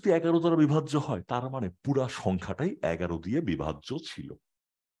ফলটা যদি 11 দ্বারা বিভাজ্য হয়, তার মানে পুরা সংখ্যাটাই 11 দিয়ে বিভাজ্য ছিল।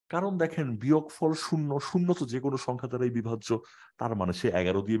 কারণ দেখেন, বিয়োগ ফল 0, 0 তো যে কোনো সংখ্যা দ্বারাই বিভাজ্য, তার মানে সে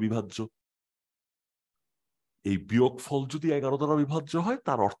 11 দিয়ে বিভাজ্য। এই বিয়োগ ফল যদি 11 দ্বারা বিভাজ্য হয়,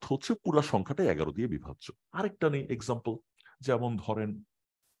 তার অর্থ হচ্ছে পুরা সংখ্যাটাই 11 দিয়ে বিভাজ্য। আরেকটা নেই এক্সাম্পল, যেমন ধরেন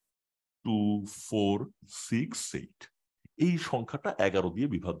 2 4 6 8, এই সংখ্যাটা 11 দিয়ে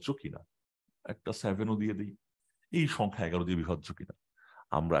বিভাজ্য কিনা। একটা 7ও দিয়ে দিই, এই সংখ্যা 11 দিয়ে বিভাজ্য কিনা।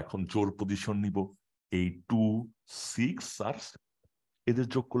 আমরা এখন জোর পজিশন নিব। এই 2 6 আর এদের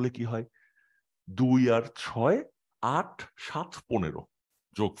যোগ করলে কি হয়? 2 আর 6 8 7 15,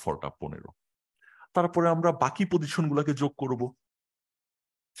 যোগফলটা 15। তারপরে আমরা বাকি পজিশন গুলাকে যোগ করব।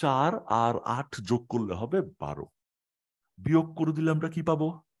 4 আর 8 যোগ করলে হবে 12। বিয়োগ করে দিলে আমরা কি পাবো?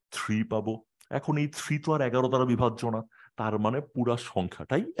 3 পাবো। এখন এই 3 তো আর 11 দ্বারা বিভাজ্য না, তার মানে পুরা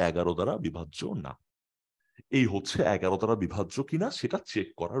সংখ্যাটাই 11 দ্বারা বিভাজ্য না। এই হচ্ছে 11 দ্বারা বিভাজ্য কিনা সেটা চেক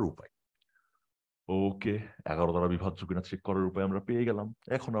করার উপায়। ওকে, 11 দ্বারা বিভাজ্য কিনা চেক করার উপায় আমরা পেয়ে গেলাম।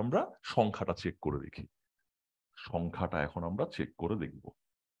 এখন আমরা সংখ্যাটা চেক করে দেখি। সংখ্যাটা এখন আমরা চেক করে দেখব।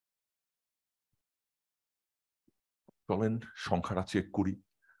 চলেন সংখ্যাটা চেক করি।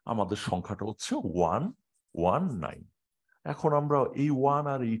 আমাদের সংখ্যাটা হচ্ছে 119। এখন আমরা এই 1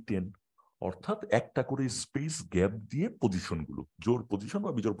 আর এই 10, অর্থাৎ একটা করে স্পেস গ্যাপ দিয়ে পজিশনগুলো, জোর পজিশন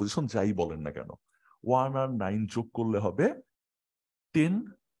বা বিজোড় পজিশন যাই বলেন না কেন, 1 আর 9 যোগ করলে হবে 10।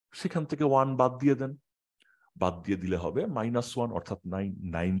 সেখান থেকে 1 বাদ দিয়ে দেন, বাদ দিয়ে দিলে হবে -1, অর্থাৎ 9।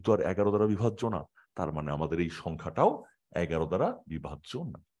 9 তো আর 11 দ্বারা বিভাজ্য না, তার মানে আমাদের এই সংখ্যাটাও 11 দ্বারা বিভাজ্য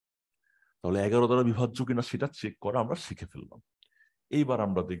না। তাহলে 11 দ্বারা বিভাজ্য কিনা সেটা চেক করা আমরা শিখে ফেললাম। এইবার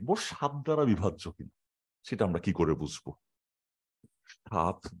আমরা দেখব 7 দ্বারা বিভাজ্য কিনা। সেটা আমরা কি করে বুঝবো?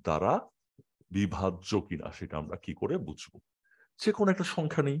 7 দ্বারা বিভাজ্য কিনা সেটা আমরা কি করে বুঝবো? যে কোনো একটা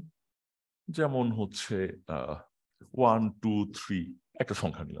সংখ্যা নেই, যেমন হচ্ছে 1 2 3, একটা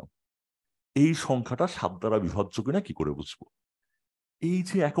সংখ্যা নিলাম। এই সংখ্যাটা 7 দ্বারা বিভাজ্য কিনা কি করে বুঝবো? এই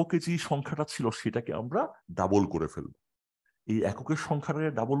যে এককে যে সংখ্যাটা ছিল সেটাকে আমরা ডাবল করে ফেলবো। এই এককের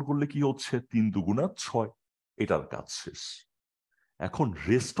সংখ্যাটাকে ডাবল করলে কি হচ্ছে? 3 2 6। এটার কাজ শেষ। এখন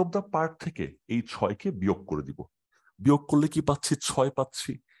রেস্ট অফ দ্য পার্ট থেকে এই 6কে বিয়োগ করে দিব। বিয়োগ করলে কি পাচ্ছি? 6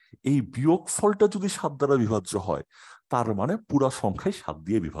 পাচ্ছি। এই বিয়োগ ফলটা যদি 7 দ্বারা বিভাজ্য হয়, তার মানে পুরা সংখ্যায় 7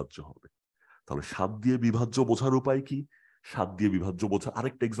 দিয়ে বিভাজ্য হবে। তাহলে 7 দিয়ে বিভাজ্য বোঝার উপায় কি? 7 দিয়ে বিভাজ্য বোঝা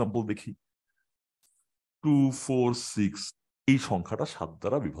আরেকটা এক্সাম্পল দেখি। 2 4 6, এই সংখ্যাটা 7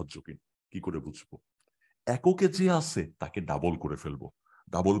 দ্বারা বিভাজ্য কি করে বুঝবো? এককে যে আছে তাকে ডাবল করে ফেলবো।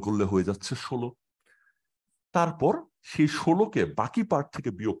 ডাবল করলে হয়ে যাচ্ছে 16। তারপর সেই 16কে বাকি পার্ট থেকে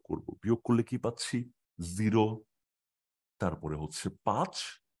বিয়োগ করব। বিয়োগ করলে কি পাচ্ছি? 0, তারপরে হচ্ছে 5,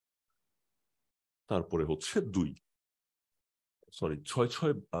 তারপরে হচ্ছে 2। সরি, 6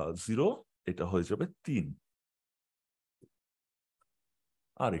 6 0, এটা হয়ে যাবে 3,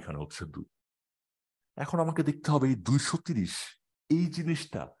 আর এখানে হচ্ছে 2। এখন আমাকে দেখতে হবে এই 230, এই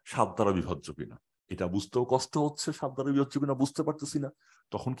জিনিসটা 7 দ্বারা বিভাজ্য কিনা। এটা বুঝতেও কষ্ট হচ্ছে, 7 দ্বারা বিভাজ্য কিনা বুঝতে পারতেছি না।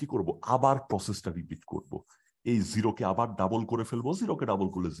 তখন কি করব? আবার প্রসেসটা রিপিট করব। এই 0কে আবার ডাবল করে ফেলবো। 0কে ডাবল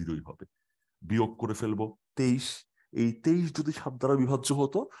করলে 0ই হবে। বিয়োগ করে ফেলবো 23। এই 23 যদি 7 দ্বারা বিভাজ্য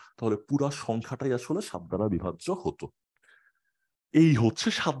হতো, তাহলে পুরা সংখ্যাটাই আসলে 7 দ্বারা বিভাজ্য হতো। এই হচ্ছে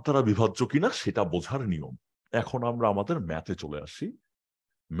 7 দ্বারা বিভাজ্য কিনা সেটা বোঝার নিয়ম। এখন আমরা আমাদের ম্যাথে চলে আসি।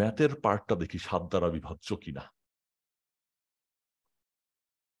 ম্যাথের পার্টটা দেখি 7 দ্বারা বিভাজ্য কিনা।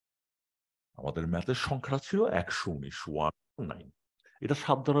 আমাদের ম্যাথের সংখ্যা ছিল 119, 119। এটা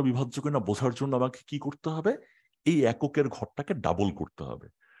 7 দ্বারা বিভাজ্য কিনা বোঝার জন্য আমাকে কি করতে হবে? এই এককের ঘরটাকে ডাবল করতে হবে।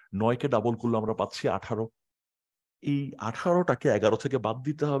 9কে ডাবল করলে আমরা পাচ্ছি 18। এই 18টাকে 11 থেকে বাদ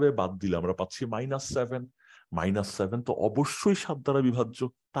দিতে হবে। বাদ দিলে আমরা পাচ্ছি -7। -7 তো অবশ্যই 7 দ্বারা বিভাজ্য।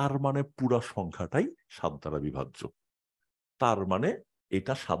 তার মানে পুরা সংখ্যাটাই 7 দ্বারা বিভাজ্য। তার মানে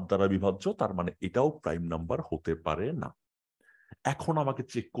এটা 7 দ্বারা বিভাজ্য, তার মানে এটাও প্রাইম নাম্বার হতে পারে না। এখন আমাকে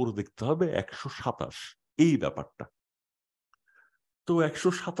চেক করে দেখতে হবে 127 এই ব্যাপারটা। তো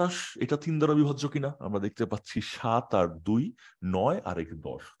 127 এটা 3 দ্বারা বিভাজ্য কিনা আমরা দেখতে পাচ্ছি 7 আর 2 9 আর 1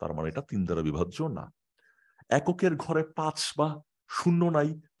 10, তার মানে এটা 3 দ্বারা বিভাজ্য না। এককের ঘরে 5 বা 0 নাই,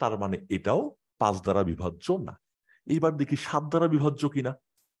 তার মানে এটাও 5 দ্বারা বিভাজ্য না। এইবার দেখি 7 দ্বারা বিভাজ্য কিনা।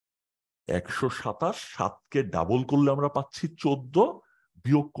 127 7কে ডাবল করলে আমরা পাচ্ছি 14,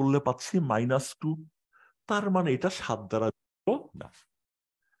 বিয়োগ করলে পাচ্ছি -2, তার মানে এটা 7 দ্বারা বিভাজ্য না।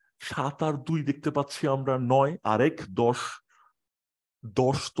 7 আর 2 দেখতে পাচ্ছি আমরা 9 আর 1 10,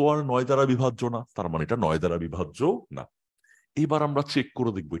 10 তো আর 9 দ্বারা বিভাজ্য না, তার মানে এটা 9 দ্বারা বিভাজ্য না। এবার আমরা চেক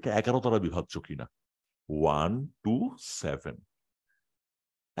করে দেখবো এটা 11 দ্বারা বিভাজ্য কিনা। 1 2 7।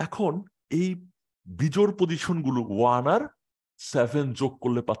 এখন এই বিজোড় পজিশন গুলো 1 আর 7 যোগ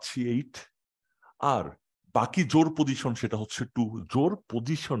করলে পাচ্ছি 8, আর বাকি জোড় পজিশন সেটা হচ্ছে 2। জোড়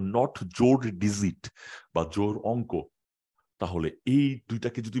পজিশন, নট জোড় ডিজিট বা জোড় অঙ্ক। তাহলে এই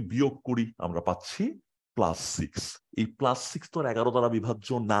দুইটাকে যদি বিয়োগ করি আমরা পাচ্ছি +6। এই +6 তো 11 দ্বারা বিভাজ্য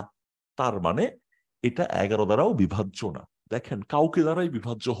না, তার মানে এটা 11 দ্বারাও বিভাজ্য না। দেখেন কাউকে দ্বারাই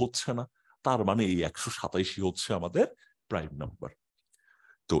বিভাজ্য হচ্ছে না, তার মানে এই 127 হচ্ছে আমাদের প্রাইম নাম্বার।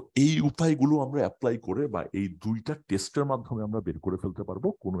 তো এই উপায়গুলো আমরা অ্যাপ্লাই করে বা এই দুইটা টেস্টের মাধ্যমে আমরা বের করে ফেলতে পারবো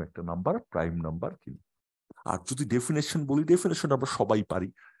কোনো একটা নাম্বার প্রাইম নাম্বার কিনা। আর যদি ডেফিনেশন বলি, ডেফিনেশন আমরা সবাই পারি।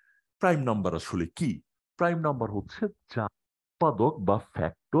 প্রাইম নাম্বার আসলে কি? প্রাইম নাম্বার হচ্ছে যা উৎপাদক বা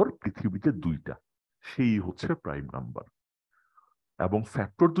ফ্যাক্টর পৃথিবীতে দুইটা, সেই হচ্ছে প্রাইম নাম্বার। এবং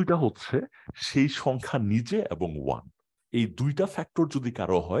ফ্যাক্টর দুইটা হচ্ছে সেই সংখ্যা নিজে এবং 1। এই দুইটা ফ্যাক্টর যদি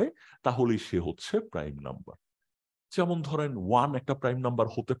কারো হয় তাহলে সে হচ্ছে প্রাইম নাম্বার। যেমন ধরেন 1 একটা প্রাইম নাম্বার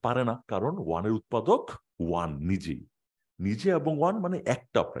হতে পারে না, কারণ 1 এর উৎপাদক 1 নিজেই, নিজে এবং 1 মানে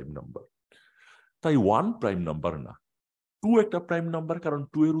একটা প্রাইম নাম্বার, তাই 1 প্রাইম নাম্বার না। 2 একটা প্রাইম নাম্বার, কারণ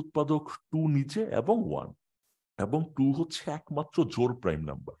 2 এর উৎপাদক 2 নিজে এবং 1, এবং 2 হচ্ছে একমাত্র জোড় প্রাইম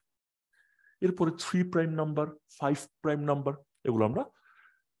নাম্বার। এরপরে 3 প্রাইম নাম্বার, 5 প্রাইম নাম্বার, এগুলো আমরা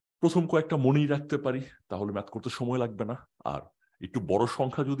প্রথম কয়েকটা মনেই রাখতে পারি, তাহলে ম্যাথ করতে সময় লাগবে না। আর একটু বড়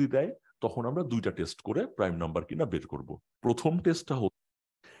সংখ্যা যদি দেয় তখন আমরা দুইটা টেস্ট করে প্রাইম নাম্বার কিনা বের করব। প্রথম টেস্টটা হচ্ছে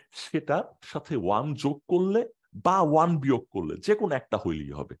সেটার সাথে 1 যোগ করলে বা 1 বিয়োগ করলে, যে কোনো একটা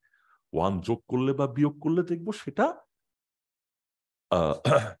হইলেই হবে। 1 যোগ করলে বা বিয়োগ করলে দেখবো সেটা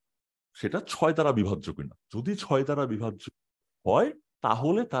সেটা 6 দ্বারা বিভাজ্য কিনা। যদি 6 দ্বারা বিভাজ্য হয়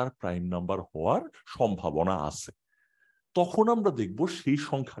তাহলে তার প্রাইম নাম্বার হওয়ার সম্ভাবনা আছে। তখন আমরা দেখব সেই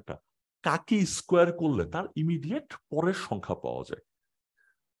সংখ্যাটা কাকে স্কোয়ার করলে তার ইমিডিয়েট পরের সংখ্যা পাওয়া যায়।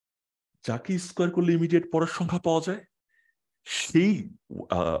 যাকে স্কোয়ার করলে ইমিডিয়েট পরের সংখ্যা পাওয়া যায় সেই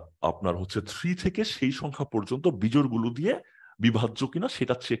আপনার হচ্ছে 3 থেকে সেই সংখ্যা পর্যন্ত বিজোড়গুলো দিয়ে বিভাজ্য কিনা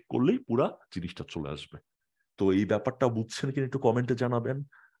সেটা চেক করলেই পুরা জিনিসটা চলে আসবে। তো এই ব্যাপারটা বুঝছেন কিনা একটু কমেন্টে জানাবেন।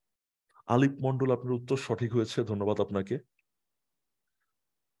 আলিফ মন্ডল, আপনার উত্তর সঠিক হয়েছে, ধন্যবাদ আপনাকে।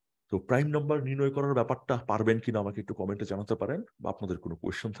 তো প্রাইম নাম্বার নির্ণয় করার ব্যাপারটা পারবেন কিনা আমাকে একটু কমেন্টে জানাতে পারেন, বা আপনাদের কোনো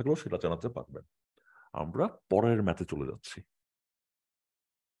কোয়েশ্চেন থাকলেও সেটা জানাতে পারবেন। আমরা পরের ম্যাথে চলে যাচ্ছি।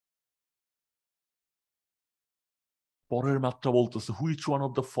 পরের ম্যাথটা বলতেছে which one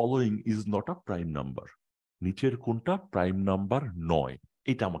of the following is not a prime number. নিচের কোনটা প্রাইম নাম্বার নয়,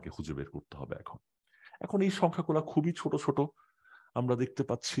 এটা আমাকে খুঁজে বের করতে হবে। এখন এখন এই সংখ্যাগুলো খুবই ছোট ছোট। আমরা দেখতে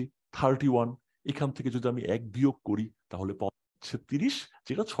পাচ্ছি 31, এখান থেকে যদি আমি 1 বিয়োগ করি তাহলে পাচ্ছে 30,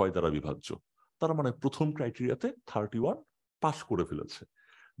 যেটা 6 দ্বারা বিভাজ্য। তার মানে প্রথম ক্রাইটেরিয়াতে 31 পাস করে ফেলেছে।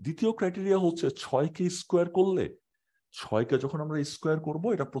 দ্বিতীয় ক্রাইটেরিয়া হচ্ছে 6কে স্কোয়ার করলে, 6কে যখন আমরা স্কোয়ার করব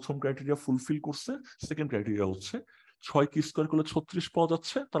এটা প্রথম ক্রাইটেরিয়া ফুলফিল করছে। সেকেন্ড ক্রাইটেরিয়া হচ্ছে 6কে স্কোয়ার করলে 36 পাওয়া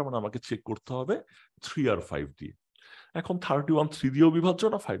যাচ্ছে, তার মানে আমাকে চেক করতে হবে 3 আর 5 দিয়ে। এখন 31 3 দিয়েও বিভাজ্য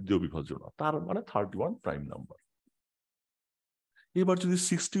না, 5 দিয়েও বিভাজ্য না, তার মানে 31 প্রাইম নাম্বার। এবার যদি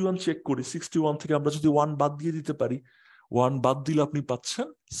 61 চেক করি, 61 থেকে আমরা যদি 1 বাদ দিয়ে দিতে পারি, 1 বাদ দিলে আপনি পাচ্ছেন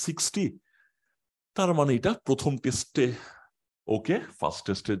 60, তার মানে এটা প্রথম টেস্টে ওকে, ফার্স্ট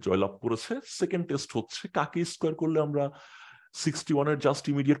টেস্টে জয়লাভ করেছে। সেকেন্ড টেস্ট হচ্ছে কাকে স্কোয়ার করলে আমরা 61 এর জাস্ট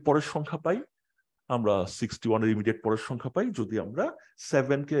ইমিডিয়েট পরের সংখ্যা পাই। আমরা 61 এর ইমিডিয়েট পরের সংখ্যা পাই যদি আমরা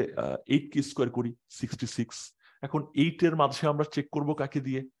 7 কে 8 কে স্কোয়ার করি, 66। এখন 8 এর মাঝে আমরা চেক করব কাকে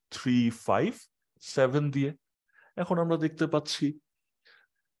দিয়ে, 3 5 7 দিয়ে। এখন আমরা দেখতে পাচ্ছি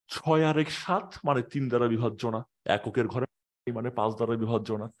 6 আর 1 7, মানে 3 দ্বারা বিভাজ্য না। এককের ঘরে মানে 5 দ্বারা বিভাজ্য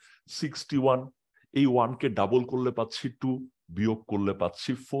না। 61, এই 1 কে ডাবল করলে পাচ্ছি 2, বিয়োগ করলে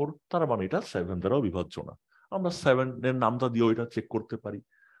পাচ্ছি 4, তার মানে এটা 7 দ্বারাও বিভাজ্য না। আমরা 7 এর নামটা দিয়েও এটা চেক করতে পারি,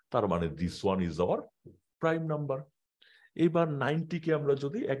 তার মানে this one is our prime number. এবার 90 কে আমরা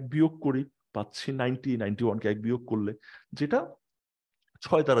যদি 1 বিয়োগ করি পাচ্ছি 90, 91 কে 1 বিয়োগ করলে যেটা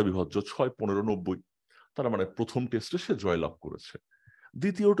 6 দ্বারা বিভাজ্য, 6 15 90, তার মানে প্রথম টেস্টে সে জয়লাভ করেছে।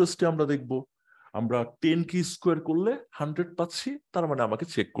 দ্বিতীয় টেস্টে আমরা দেখব আমরা 10 কে স্কোয়ার করলে 100 পাচ্ছি, তার মানে আমাকে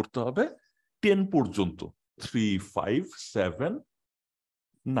চেক করতে হবে 10 পর্যন্ত, 3, 5, 7,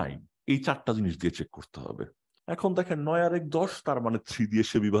 9 এই চারটা জিনিস দিয়ে চেক করতে হবে। এখন দেখেন 9 আর 1 10, তার মানে 3 দিয়ে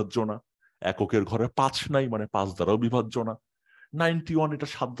সে বিভাজ্য না। এককের ঘরে 5 নাই, মানে 5 দ্বারাও বিভাজ্য না। 91 এটা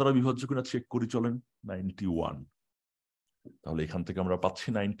 7 দ্বারা বিভাজ্য কিনা চেক করি চলেন। 91, তাহলে এখান থেকে আমরা পাচ্ছি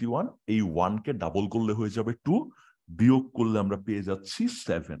 91, এই 1 কে ডাবল করলে হয়ে যাবে 2, বিয়োগ করলে আমরা পেয়ে যাচ্ছি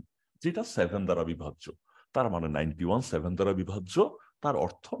 7, যেটা 7 দ্বারা বিভাজ্য। তার মানে 91 7 দ্বারা বিভাজ্য, তার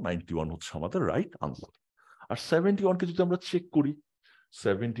অর্থ 91 হচ্ছে আমাদের রাইট আনসার। আর 71 কে যদি আমরা চেক করি,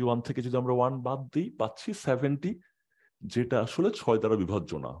 71 থেকে যদি আমরা 1 বাদ দিই পাচ্ছি 70, যেটা আসলে 6 দ্বারা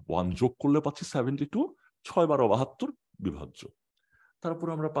বিভাজ্য না। 1 যোগ করলে পাচ্ছি 72, 6 12 72 বিভাজ্য। তারপর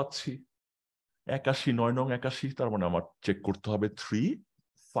আমরা পাচ্ছি 81, 9 নং 81, তার মানে আমার চেক করতে হবে 3,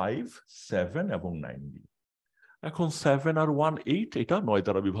 5, 7 এবং 9 দিয়ে। এখন 7 আর 1 8, এটা 9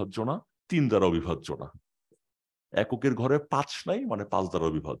 দ্বারা বিভাজ্য না, 3 দ্বারাও বিভাজ্য না। এককের ঘরে 5 নাই, মানে 5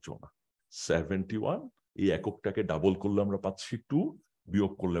 দ্বারাও বিভাজ্য না। 71 এই এককটাকে ডাবল করলে আমরা পাচ্ছি 2,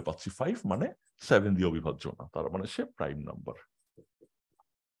 বিয়োগ করলে পাচ্ছি 5, মানে 7 দিয়েও বিভাজ্য না, তার মানে সে প্রাইম নাম্বার।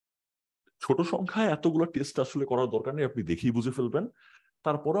 ছোট সংখ্যায় এতগুলো টেস্ট আসলে করার দরকার নেই, আপনি দেখেই বুঝে ফেলবেন।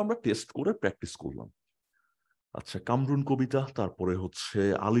 তারপরে আমরা টেস্ট করে প্র্যাকটিস করলাম। আচ্ছা, কামরুন কবিতা, তারপরে হচ্ছে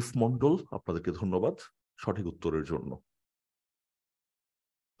আলিফ মন্ডল, আপনাদেরকে ধন্যবাদ সঠিক উত্তরের জন্য।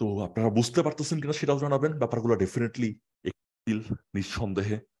 তো আপনারা বুঝতে পারতেছেন কিনা সেটাও জানাবেন। ব্যাপারগুলো ডেফিনেটলি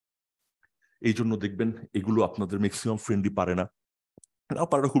নিঃসন্দেহে। এই জন্য দেখবেন এগুলো আপনাদের ম্যাক্সিমাম ফ্রেন্ডই পারে না,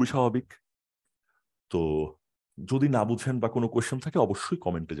 পারাটা খুবই স্বাভাবিক। তো যদি না বুঝেন বা কোনো কোয়েশ্চেন থাকে অবশ্যই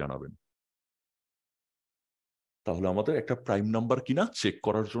কমেন্টে জানাবেন। তাহলে আমাদের একটা প্রাইম নাম্বার কিনা চেক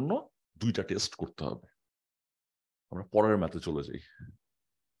করার জন্য 2টা টেস্ট করতে হবে। আমরা পরের ম্যাথে চলে যাই।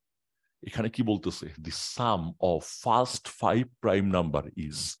 এখানে কি বলতেছে, দি সাম of first 5 prime number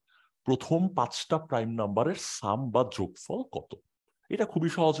is, প্রথম 5টা প্রাইম নাম্বারের সাম বা যোগফল কত। এটা খুবই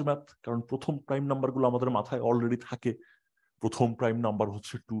সহজ ম্যাথ, কারণ প্রথম প্রাইম নাম্বারগুলো আমাদের মাথায় অলরেডি থাকে। প্রথম প্রাইম নাম্বার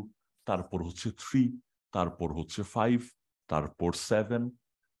হচ্ছে 2, তারপর হচ্ছে 3, তারপর হচ্ছে 5, তারপর 7,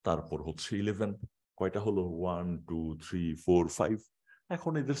 তারপর হচ্ছে 11। কয়টা হলো? 1 2 3 4 5।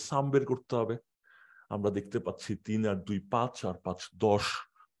 এখন এদের সাম বের করতে হবে। আমরা দেখতে পাচ্ছি 3 আর 2 5, আর 5 10,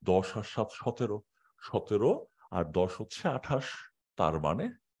 10 আর 7 17, 17 আর 10 হচ্ছে 28, তার মানে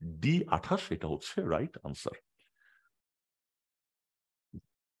ডি 28, এটা হচ্ছে রাইট আনসার।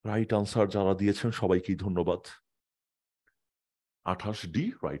 রাইট আনসার যারা দিয়েছেন সবাইকেই ধন্যবাদ। 28 ডি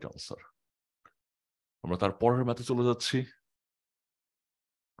রাইট আনসার। আমরা তার পরের ম্যাথে চলে যাচ্ছি।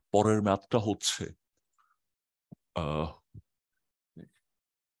 পরের ম্যাথটা হচ্ছে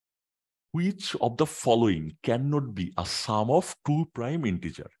which of the following cannot be a sum of two prime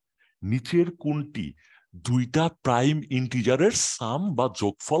integer? নিচের কোনটি 2টা প্রাইম ইন্টিজারের সাম বা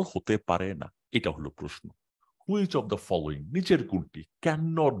যোগফল হতে পারে না? এটা হলো প্রশ্ন। হুইচ অফ দ্য ফলোইং, নিচের কোনটি ক্যান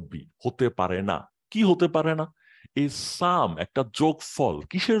নট বি, হতে পারে না। কি হতে পারে না? এ সাম, একটা যোগফল।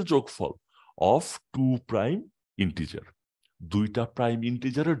 কিসের যোগফল? অফ 2 প্রাইম ইন্টিজার, 2টা প্রাইম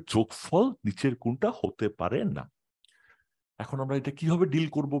ইন্টিজারের যোগফল নিচের কোনটা হতে পারে না। এখন আমরা এটা কিভাবে ডিল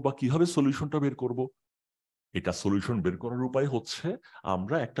করব বা কিভাবে সলিউশনটা বের করব? এটা সলিউশন বের করার উপায় হচ্ছে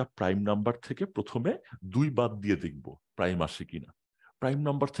আমরা একটা প্রাইম নাম্বার থেকে প্রথমে 2 বাদ দিয়ে দেখব প্রাইম আসে কিনা। প্রাইম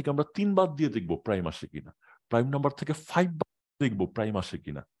নাম্বার থেকে আমরা 3 বাদ দিয়ে দেখব প্রাইম আসে কিনা। প্রাইম নাম্বার থেকে 5 বাদ দেখব প্রাইম আসে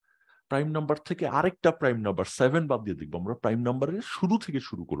কিনা। প্রাইম নাম্বার থেকে আরেকটা প্রাইম নাম্বার 7 বাদ দিয়ে দেখব। আমরা প্রাইম নাম্বারের শুরু থেকে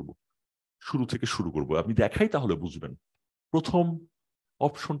শুরু করব। শুরু থেকে শুরু করব, আমি দেখাই তাহলে বুঝবেন। প্রথম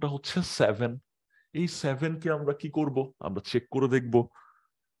অপশনটা হচ্ছে 7। এই 7 কে আমরা কি করব? আমরা চেক করে দেখব।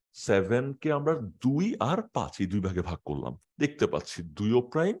 7 কে আমরা 2 আর 5 এই 2 ভাগে ভাগ করলাম, দেখতে পাচ্ছি 2ও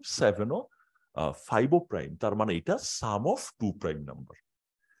প্রাইম, 7ও 5ও প্রাইম, তার মানে এটা সাম অফ 2 প্রাইম নাম্বার।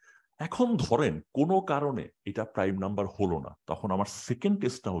 এখন ধরেন কোনো কারণে এটা প্রাইম নাম্বার হলো না, তখন আমার সেকেন্ড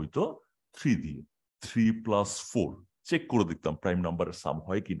টেস্টটা হইতো 3 দিয়ে। 3 + 4 চেক করে দেখতাম প্রাইম নাম্বারের সাম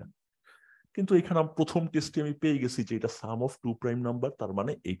হয় কিনা। কিন্তু এখানে প্রথম টেস্টে আমি পেয়ে গেছি যে এটা সাম অফ 2 প্রাইম নাম্বার, তার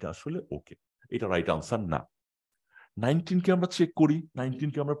মানে এটা আসলে ওকে, এটা রাইট আনসার না। 19 কে আমরা চেক করি।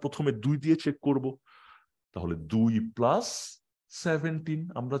 19 কে আমরা প্রথমে 2 দিয়ে চেক করব। তাহলে 2 + 17,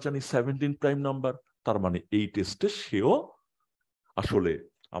 আমরা জানি 17 প্রাইম নাম্বার, তার মানে এই টেস্টে সেও আসলে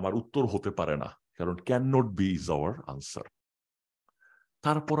আমার উত্তর হতে পারে না, কারণ can not be is our answer.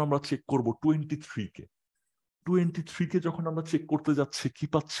 তারপর আমরা চেক করব 23 কে। 23 কে যখন আমরা চেক করতে যাচ্ছি কি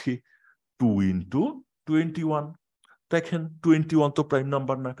পাচ্ছি? 2 × 21। দেখেন 21 তো প্রাইম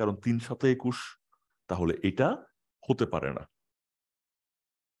নাম্বার না, কারণ 3 × 7 = 21, তাহলে এটা হতে পারে না।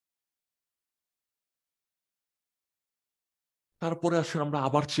 তারপরে আসলে আমরা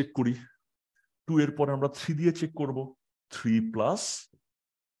আবার চেক করি। 2 এর পরে আমরা 3 দিয়ে চেক করব। 3 +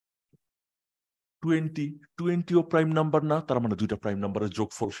 20, 20ও প্রাইম নাম্বার না, তার মানে দুইটা প্রাইম নাম্বারের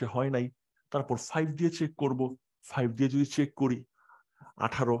যোগফল সে হয় নাই। তারপর 5 দিয়ে চেক করব, 5 দিয়ে যদি চেক করি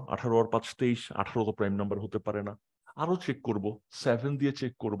 18, 18 আর 5 23, 18 তো প্রাইম নাম্বার হতে পারে না। আরো চেক করব, 7 দিয়ে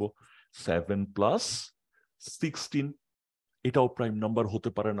চেক করব, 7 প্লাস 16, এটাও প্রাইম নাম্বার হতে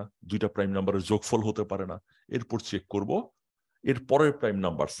পারে না, দুইটা প্রাইম নাম্বারের যোগফল হতে পারে না। এরপর চেক করব এর পরের প্রাইম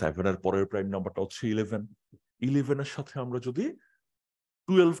নাম্বার, 7 এর পরের প্রাইম নাম্বারটা হচ্ছে 11, 11 এর সাথে আমরা যদি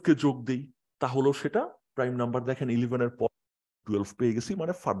 12 কে যোগ দিই তাহলেও সেটা প্রাইম নাম্বার। দেখেন 11 এর পর 12 পেয়ে গেছি,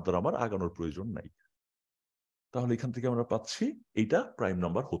 মানে ফার্দার আমার আগানোর প্রয়োজন নাই। তাহলে এখান থেকে আমরা পাচ্ছি এইটা প্রাইম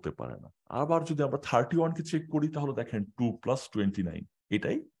নাম্বার হতে পারে না। আবার যদি আমরা 31 কে চেক করি তাহলে দেখেন 2 প্লাস 29,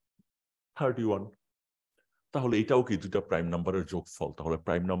 এটাই 31। তাহলে এটাও কি দুইটা প্রাইম নাম্বারের যোগফল, তাহলে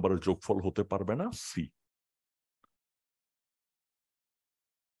প্রাইম নাম্বারের যোগফল হতে পারবে না সি।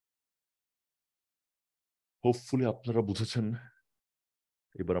 হোপফুলি আপনারা বুঝেছেন।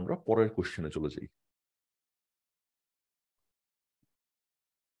 এবার আমরা পরের কোশ্চেনে চলে যাই।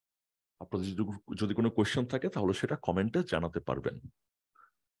 আপনাদের যদি কোনো কোয়েশ্চেন থাকে তাহলে সেটা কমেন্টে জানাতে পারবেন।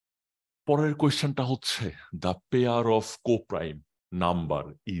 পরের কোয়েশ্চেনটা হচ্ছে the pair of কোপ্রাইম number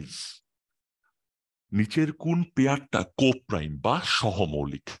is, নিচের কোন পেয়ারটা কোপ্রাইম বা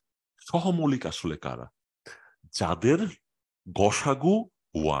সহমৌলিক? সহমৌলিক আসলে কারা? যাদের গসাগু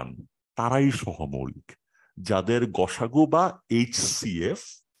 1 তারাই সহমৌলিক। যাদের গসাগু বা HCF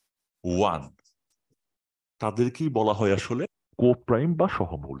 1 তাদেরকেই বলা হয় আসলে কোপ্রাইম বা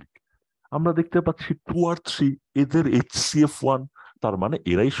সহমৌলিক। আমরা দেখতে পাচ্ছি 2 আর 3 এদের HCF 1, তার মানে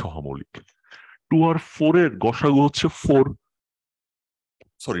এরাই সহমৌলিক। 2 আর 4 এর গসাগু হচ্ছে 4,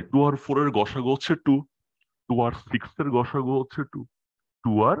 সরি 2 আর 4 এর গসাগু হচ্ছে 2, 2 আর 6 এর গসাগু হচ্ছে 2,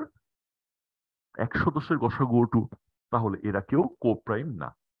 2 আর 110 এর গসাগু 2, তাহলে এরা কেউ কোপ্রাইম না।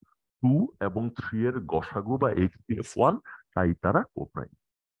 2 এবং 3 এর গসাগু বা HCF 1, তাই তারা কোপ্রাইম।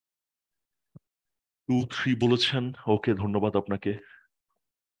 2, 3 বলেছেন, ওকে ধন্যবাদ আপনাকে।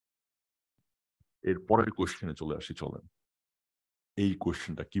 এর পরের কোশ্চেনে চলে আসি, চলেন। এই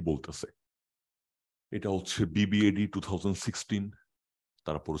কোশ্চেনটা কি বলতেছে? এটা হচ্ছে BBAD 2016,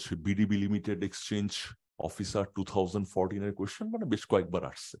 তারপর হচ্ছে BDB লিমিটেড এক্সচেঞ্জ অফিসার 2014 এর কোশ্চেন, মানে বেশ কয়েকবার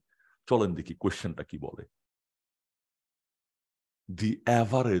আসছে। চলেন দেখি কোশ্চেনটা কি বলে। The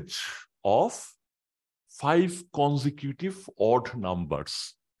average of 5 consecutive odd numbers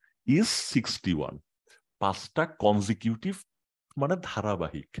is 61. 5টা কনজিকিউটিভ মানে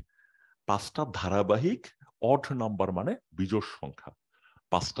ধারাবাহিক, 5টা ধারাবাহিক অড নাম্বার মানে বিজোড় সংখ্যা,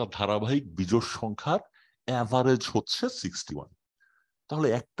 5টা ধারাবাহিক বিজোড় সংখ্যার অ্যাভারেজ হচ্ছে 61। তাহলে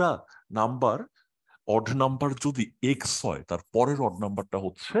একটা নাম্বার অড নাম্বার যদি এক্স হয় তার পরের অড নাম্বারটা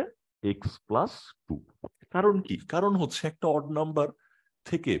হচ্ছে এক্স প্লাস 2। কারণ কি? কারণ হচ্ছে একটা অড নাম্বার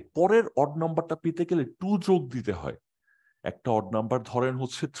থেকে পরের অড নাম্বারটা পেতে গেলে 2 যোগ দিতে হয়। একটা অড নাম্বার ধরেন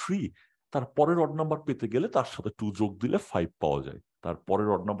হচ্ছে 3, তার পরের অড নাম্বার পেতে গেলে তার সাথে 2 যোগ দিলে 5 পাওয়া যায়। তার পরের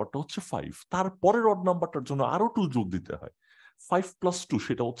অড নাম্বারটা হচ্ছে 5, তার পরের অড নাম্বারটার জন্য আরো 2 যোগ দিতে হয়, 5 প্লাস 2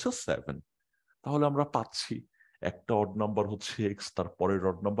 সেটা হচ্ছে 7। তাহলে আমরা পাচ্ছি একটা অড নাম্বার হচ্ছে এক্স, তার পরের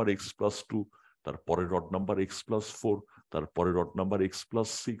অড নাম্বার এক্স প্লাস 2, তার পরের অড নাম্বার এক্স প্লাস 4, তার পরের অড নাম্বার এক্স প্লাস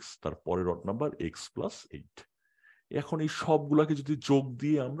 6, তার পরের অড নাম্বার এক্স প্লাস 8। এখন এই সবগুলাকে যদি যোগ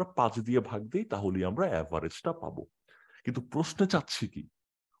দিয়ে আমরা 5 দিয়ে ভাগ দিই তাহলেই আমরা অ্যাভারেজটা পাবো। কিন্তু প্রশ্নে চাচ্ছি কি,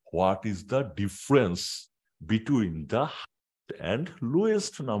 what is the difference between the and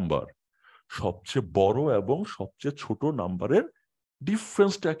lowest number? সবচেয়ে বড় এবং সবচেয়ে ছোট নাম্বারের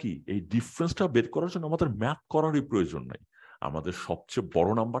ডিফারেন্সটা কি? এই ডিফারেন্সটা বের করার জন্য আমাদের ম্যাথ করারই প্রয়োজন নাই। আমাদের সবচেয়ে বড়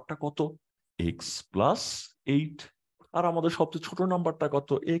নাম্বারটা কত? এক্স প্লাস 8, আর আমাদের সবচেয়ে ছোট নাম্বারটা কত?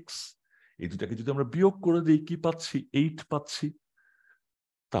 এক্স। এই দুটাকে যদি আমরা বিয়োগ করে দিই কি পাচ্ছি? 8 পাচ্ছি।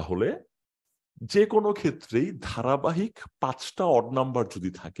 তাহলে যে কোনো ক্ষেত্রেই ধারাবাহিক 5টা অড নাম্বার যদি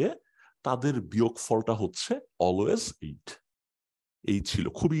থাকে তাদের বিয়োগফলটা হচ্ছে অলওয়েজ 8। এই ছিল,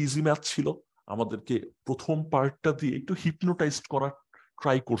 খুবই ইজি ম্যাথ ছিল। আমাদেরকে প্রথম পার্টটা দিয়ে একটু হিপনোটাইজড করার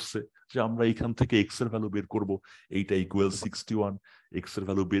ট্রাই করছে যে আমরা এখান থেকে এক্স এর ভ্যালু বের করব, এইটা ইকুয়াল 61, এক্স এর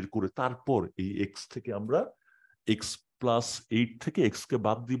ভ্যালু বের করে তারপর এই এক্স থেকে আমরা এক্স প্লাস 8 থেকে এক্স কে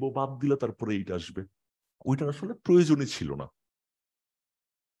বাদ দিব, বাদ দিলে তারপরে এইটা আসবে। ওইটা আসলে প্রয়োজনই ছিল না।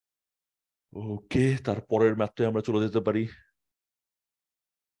 ওকে, তারপরের ম্যাথটায় আমরা চলে যেতে পারি।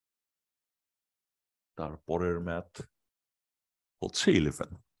 তারপরের ম্যাথ হচ্ছে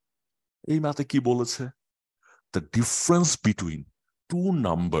 11। এই ম্যাথে কি বলেছে? The difference between two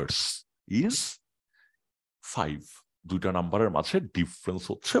numbers is 5। দুইটা নাম্বারের মাঝে ডিফারেন্স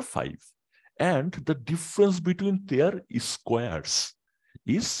হচ্ছে 5, and the difference between their squares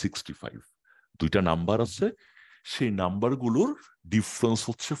is 65। দুইটা নাম্বার আছে, সেই নাম্বারগুলোর ডিফারেন্স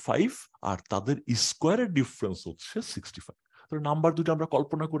হচ্ছে 5 আর তাদের স্কোয়ারের ডিফারেন্স হচ্ছে 65। তাহলে নাম্বার দুটো আমরা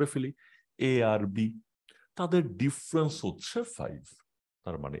কল্পনা করে ফেলি। এ আর বি, তাদের ডিফারেন্স হচ্ছে 5,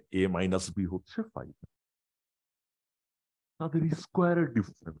 তার মানে এ মাইনাস বি হচ্ছে 5। তাদের স্কোয়ারের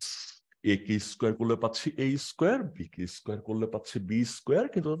ডিফারেন্স, এ কে স্কোয়ার করলে পাচ্ছি এ স্কোয়ার, বি কে স্কোয়ার করলে পাচ্ছি বি স্কোয়ার,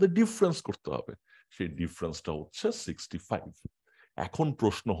 কিন্তু তাদের ডিফারেন্স করতে হবে, সেই ডিফারেন্সটা হচ্ছে 65। এখন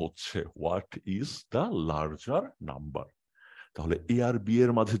প্রশ্ন হচ্ছে what is the larger number, তাহলে এ আর বি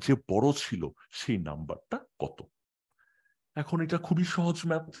এর মাঝে যে বড় ছিল সেই নাম্বারটা কত। এখন এটা খুবই সহজ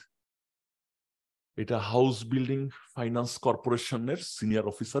ম্যাথ, এটা হাউস বিল্ডিং ফাইন্যান্স কর্পোরেশনের সিনিয়র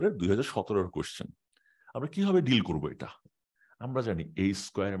অফিসারের 2017 কোশ্চেন। আমরা কিভাবে ডিল করবো এটা, আমরা জানি এ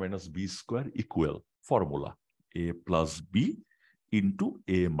square minus B square equal formula এ প্লাস বি ইন্টু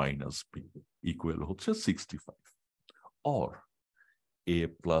এ মাইনাস বি ইকুয়াল হচ্ছে 65, or a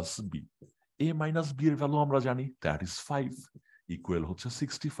plus B, A minus B এর ভ্যালু আমরা জানি দ্যাট ইজ 5 ইকুয়াল হচ্ছে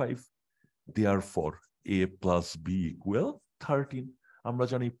 65, দেয়ারফর এ প্লাস বি ইকুয়াল 13, আমরা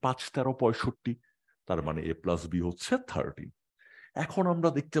জানি 5 13 65, তার মানে এ প্লাস বি হচ্ছে 13। এখন আমরা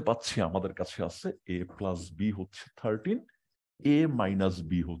দেখতে পাচ্ছি আমাদের কাছে আছে এ প্লাস বি হচ্ছে 13, এ মাইনাস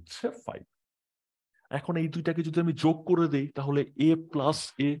বি হচ্ছে 5। এখন এই দুইটাকে যদি আমি যোগ করে দেই তাহলে এ প্লাস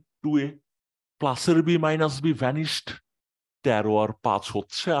এ 2a, প্লাসের বি মাইনাস বি ভ্যানিশড, 13 আর 5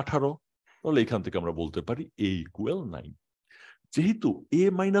 হচ্ছে 18, তাহলে এখান থেকে আমরা বলতে পারি এ ইকুয়াল 9। যেহেতু এ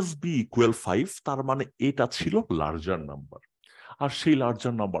মাইনাস বি ইকুয়াল 5, তার মানে এটা ছিল লার্জার নাম্বার, আর সেই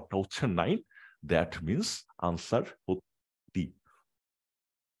লার্জার নাম্বারটা হচ্ছে 9, that means answer D,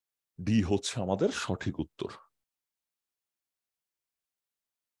 D হচ্ছে আমাদের সঠিক উত্তর।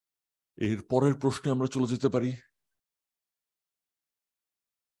 এর পরের প্রশ্নে আমরা চলে যেতে পারি।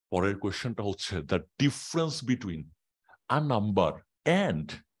 পরের কোয়েশ্চেনটা হচ্ছে the difference between a number and,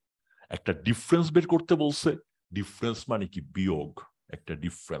 একটা ডিফারেন্স বের করতে বলছে, ডিফারেন্স মানে কি বিয়োগ, একটা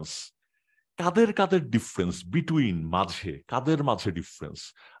ডিফারেন্স, কাদের কাদের ডিফারেন্স, বিটুইন মাঝে, কাদের মাঝে ডিফারেন্স,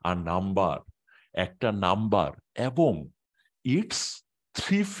 আর নাম্বার একটা নাম্বার এবং ইটস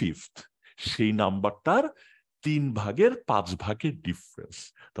 3/5, সেই নাম্বারটার 3/5 ডিফারেন্স।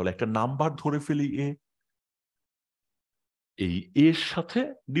 তাহলে একটা নাম্বার ধরে ফেলি এ, এই এর সাথে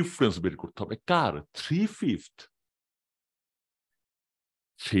ডিফারেন্স বের করতে হবে কার, 3/5,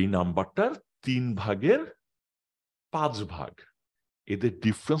 সেই নাম্বারটার 3/5, এদের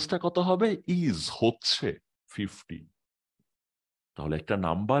ডিফারেন্সটা কত হবে, ইজ হচ্ছে 50। তাহলে একটা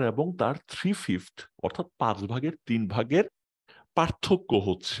নাম্বার এবং তার 3/5 অর্থাৎ 5/3 পার্থক্য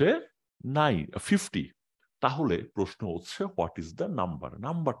হচ্ছে 50। তাহলে প্রশ্ন হচ্ছে হোয়াট ইজ দ্য নাম্বার,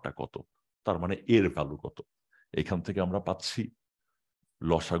 নাম্বারটা কত, তার মানে এর ভ্যালু কত। এখান থেকে আমরা পাচ্ছি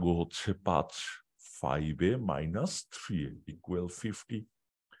লসাগু হচ্ছে 5, 5a মাইনাস 3a ইকুয়াল 50,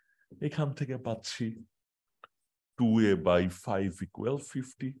 এখান থেকে পাচ্ছি 2a বাই 5 ইকুয়াল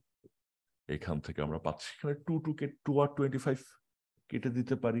 50, এখান থেকে আমরা পাচ্ছি এখানে 2 আর 25 কেটে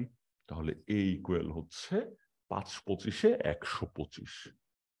দিতে পারি, তাহলে এ ইকুয়াল হচ্ছে 5 25 125,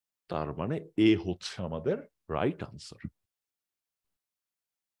 তার মানে এ হচ্ছে আমাদের রাইট আনসার।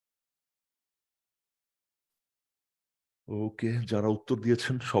 ওকে, যারা উত্তর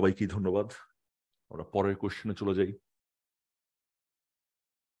দিয়েছেন সবাইকে ধন্যবাদ। আমরা পরের কোশ্চেনে চলে যাই।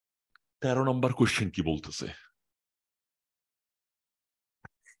 13 নম্বর কোশ্চেন কি বলতেছে,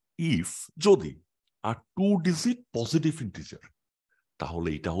 ইফ, যদি আর 2 ডিজিট পজিটিভ ইন্টিজার, তাহলে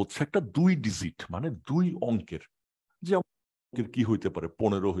এটা হচ্ছে একটা 2 ডিজিট মানে 2 অঙ্কের, যে অঙ্কের কি হইতে পারে,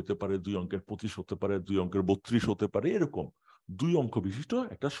 15 হইতে পারে, 2 অঙ্কের 25 হতে পারে, 2 অঙ্কের 32 হতে পারে, এরকম 2 অঙ্ক বিশিষ্ট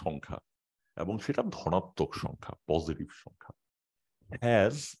একটা সংখ্যা, এবং সেটা ধনাত্মক সংখ্যা, পজিটিভ সংখ্যা,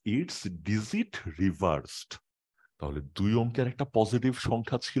 হ্যাজ ইটস ডিজিট রিভার্সড। তাহলে 2 অঙ্কের একটা পজিটিভ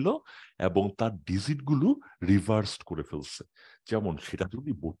সংখ্যা ছিল এবং তার ডিজিট গুলো রিভার্সড করে ফেলছে, যেমন সেটা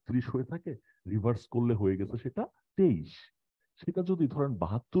যদি 32 হয়ে থাকে, রিভার্স করলে হয়ে গেছে সেটা 23, সেটা যদি ধরেন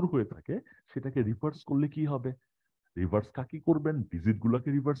 72 হয়ে থাকে, সেটাকে রিভার্স করলে কি হবে, রিভার্স কাকে করবেন, ডিজিট গুলাকে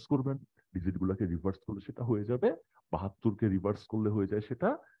রিভার্স করবেন, ডিজিট গুলাকে রিভার্স করলে সেটা হয়ে যাবে 72 কে রিভার্স করলে হয়ে যায় সেটা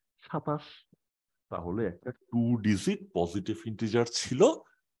 27। তাহলে একটা 2 ডিজিট পজিটিভ ইন্টিজার ছিল,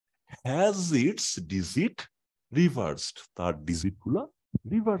 হ্যাজ ইটস ডিজিট রিভার্সড, তার ডিজিট গুলা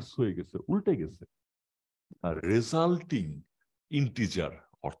রিভার্স হয়ে গেছে, উল্টে গেছে, আর রেজাল্টিং ইন্টিজার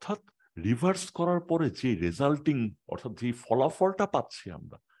অর্থাৎ রিভার্স করার পরে যে রেজাল্টিং অর্থাৎ যে ফলাফলটা পাচ্ছি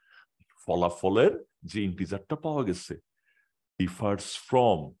আমরা, ফলাফলের যে ইন্টিজারটা পাওয়া গেছে differs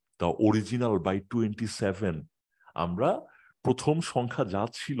from the original by 27। আমরা প্রথম সংখ্যা যা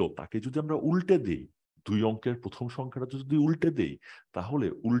ছিল তাকে যদি আমরা উল্টে দেই, 2 অঙ্কের প্রথম সংখ্যাটা যদি উল্টে দেই, তাহলে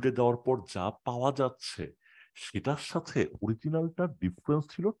উল্টে দেওয়ার পর যা পাওয়া যাচ্ছে সেটার সাথে অরিজিনালটার ডিফারেন্স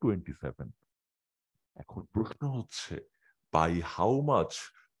ছিল 27। এখন প্রশ্ন হচ্ছে by how much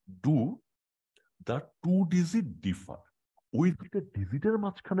do the 2 digit differ, ওই দুইটা ডিজিটের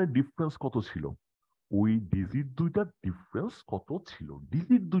মাঝখানে ডিফারেন্স কত ছিল? ওই ডিজিট দুইটার ডিফারেন্স কত ছিল?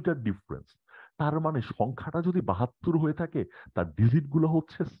 ডিজিট দুইটার ডিফারেন্স, তার মানে সংখ্যাটা যদি 72 হয়ে থাকে, তার ডিজিট গুলো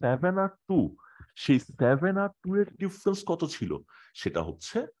হচ্ছে 7 আর 2। সেই 7 আর 2 এর ডিফারেন্স কত ছিল সেটা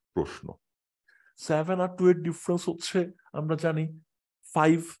হচ্ছে প্রশ্ন। 7 আর 2 এর ডিফারেন্স হচ্ছে আমরা জানি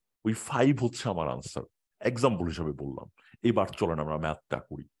 5। ওই 5 হচ্ছে আমার আনসার, এক্সাম্পল হিসাবে বললাম। এবার চলেন আমরা ম্যাথটা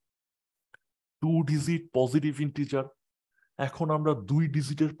করি। 2 ডিজিট পজিটিভ ইন্টিজার, এখন আমরা 2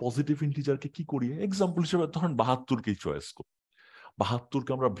 ডিজিটের পজিটিভ ইন্টিজারকে কি করি? এক্সাম্পল হিসেবে ধরেন 72কেই চয়েস করি।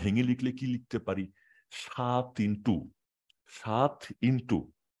 72কে আমরা ভেঙে লিখলে কি লিখতে পারি? 7 ইন্টু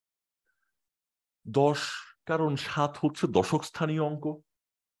 10, কারণ 7 হচ্ছে দশক স্থানীয় অঙ্ক,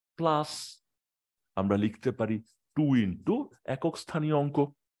 প্লাস আমরা লিখতে পারি 2 ইন্টু একক স্থানীয় অঙ্ক।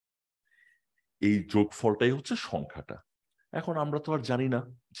 এই যোগফলটাই হচ্ছে সংখ্যাটা। এখন আমরা তো আর জানি না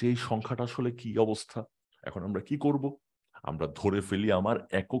যে এই সংখ্যাটা আসলে কি অবস্থা। এখন আমরা কি করব? আমরা ধরে ফেলি আমার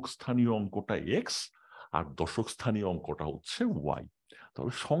একক স্থানীয় অঙ্কটা এক্স আর দশক স্থানীয় অঙ্কটা হচ্ছে ওয়াই।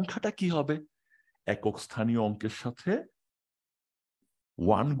 তাহলে সংখ্যাটা কি হবে? একক স্থানীয় অঙ্কের সাথে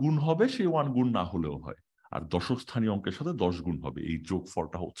 1 গুণ হবে, সেই 1 গুণ না হলেও হয়, আর দশক স্থানীয় অঙ্কের সাথে 10 গুণ হবে। এই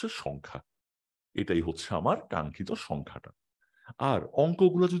যোগফলটা হচ্ছে সংখ্যা। এটাই হচ্ছে আমার কাঙ্ক্ষিত সংখ্যাটা। আর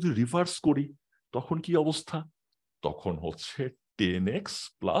অঙ্কগুলো যদি রিভার্স করি তখন কি অবস্থা? তখন হচ্ছে 10x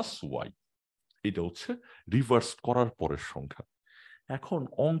প্লাস ওয়াই। এটা হচ্ছে রিভার্স করার পরের সংখ্যা। এখন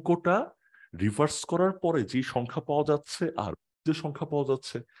অঙ্কটা রিভার্স করার পরে যে সংখ্যা পাওয়া যাচ্ছে আর যে সংখ্যা পাওয়া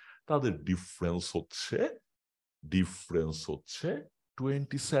যাচ্ছে, তাদের ডিফারেন্স হচ্ছে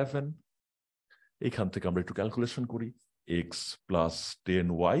 27। এখান থেকে আমরা একটু ক্যালকুলেশন করি। x plus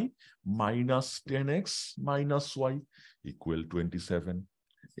 10y minus 10x minus Y equal 27।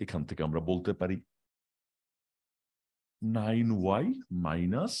 এখান থেকে আমরা বলতে পারি 9y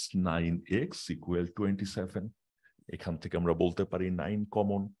মাইনাস 9x ইকুয়াল 27। এখান থেকে আমরা বলতে পারি 9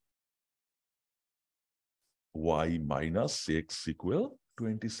 common, y minus x equal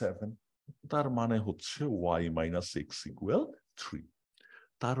 27। তার মানে হচ্ছে y মাইনাস x ইকুয়াল 3।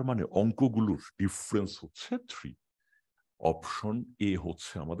 তার মানে অঙ্কগুলোর ডিফারেন্স হচ্ছে 3। অপশন এ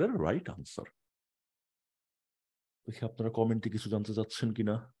হচ্ছে আমাদের রাইট আনসার। দেখি আপনারা কমেন্টে কিছু জানতে চাচ্ছেন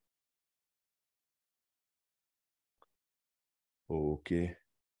কিনা। ওকে,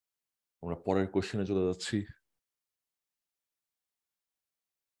 আমরা পরের কোশ্চেনে চলে যাচ্ছি।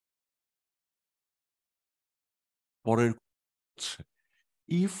 পরের হচ্ছে,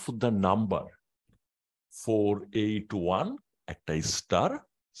 ইফ দ্য নাম্বার 481 একটা star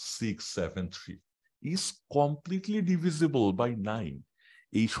 673 is completely divisible by 9।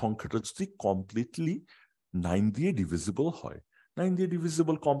 এই সংখ্যাটা যদি কমপ্লিটলি 9 দিয়ে ডিভিজিবল হয়, 9 দিয়ে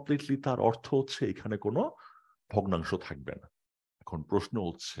ডিভিজিবল কমপ্লিটলি, তার অর্থ হচ্ছে এখানে কোনো ভগ্নাংশ থাকবে না। এখন প্রশ্ন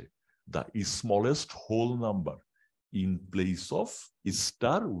হচ্ছে, the smallest whole number in place of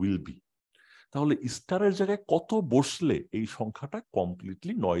star will be. তাহলে স্টারের জায়গায় কত বসলে এই সংখ্যাটা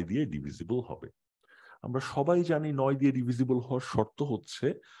কমপ্লিটলি 9 দিয়ে ডিভিজিবল হবে? আমরা সবাই জানি 9 দিয়ে ডিভিজিবল হওয়ার শর্ত হচ্ছে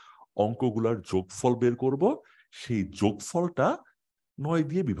অঙ্কগুলার যোগফল বের করব, সেই যোগফলটা 9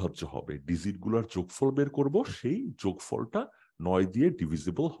 দিয়ে বিভাজ্য হবে। ডিজিটগুলার যোগফল বের করব, সেই যোগফলটা 9 দিয়ে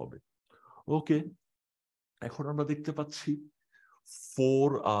ডিভিজিবল হবে। ওকে, এখন আমরা দেখতে পাচ্ছি 4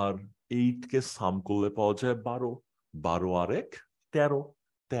 আর 8 কে সাম করলে পাওয়া যায় 12, 12 আর 1 13,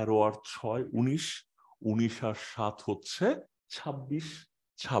 13 আর 6 19, 19 আর 7 হচ্ছে 26,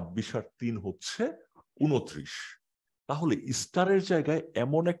 26 আর 3 হচ্ছে 29। তাহলে স্টারের জায়গায়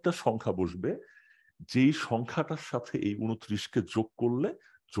এমন একটা সংখ্যা বসবে যেই সংখ্যাটার সাথে এই 29কে যোগ করলে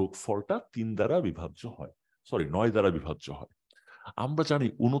যোগফলটা 3 দ্বারা বিভাজ্য হয়, 9 দ্বারা বিভাজ্য হয়। আমরা জানি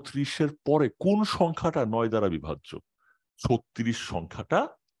 29-এর পরে কোন সংখ্যাটা 9 দ্বারা বিভাজ্য? 36 সংখ্যাটা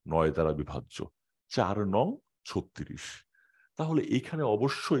 9 দ্বারা বিভাজ্য, 4 নং 36। তাহলে এখানে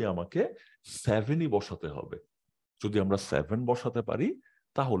অবশ্যই আমাকে 7ই বসাতে হবে। যদি আমরা 7 বসাতে পারি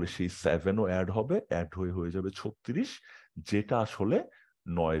তাহলে সেই 7ও অ্যাড হবে, অ্যাড হয়ে যাবে 36, যেটা আসলে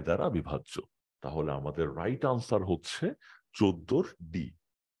 9 দ্বারা বিভাজ্য। তাহলে আমাদের রাইট আনসার হচ্ছে 14 ডি,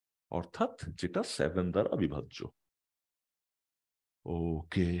 অর্থাৎ যেটা 7 দ্বারা বিভাজ্য।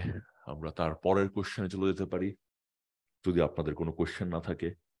 ওকে, আমরা তার পরের কোশ্চেনে চলে যেতে পারি যদি আপনাদের কোনো কোশ্চেন না থাকে।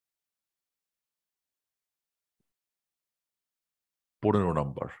 15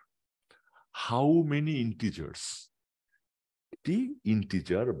 নাম্বার, হাউ মেনি ইন্টিজার্স, একটি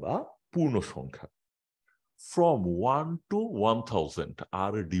ইন্টিজার বা পূর্ণ সংখ্যা, from 1 to 1000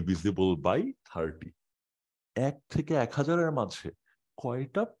 R divisible by 30। 1 থেকে 1000-এর মাঝে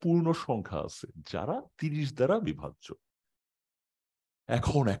কয়টা পূর্ণ সংখ্যা আছে যারা 30 দ্বারা বিভাজ্য?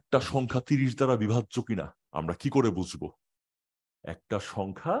 এখন একটা সংখ্যা 30 দ্বারা বিভাজ্য কিনা আমরা কি করে বুঝবো? একটা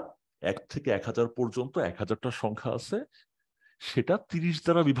সংখ্যা 1 থেকে 1000 পর্যন্ত 1000টা সংখ্যা আছে, সেটা 30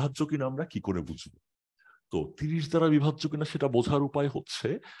 দ্বারা বিভাজ্য কিনা আমরা কি করে বুঝবো? তো 30 দ্বারা বিভাজ্য কিনা সেটা বোঝার উপায় হচ্ছে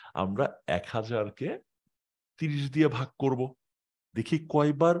আমরা 1000-কে 30 দিয়ে ভাগ করব, দেখি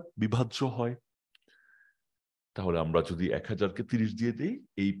কয়বার বিভাজ্য হয়। তাহলে আমরা যদি 1000-কে 30 দিয়ে দেই,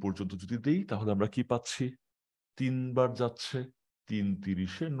 এই পর্যন্ত যদি দেই, তাহলে আমরা কি পাচ্ছি? 3 বার যাচ্ছে, 3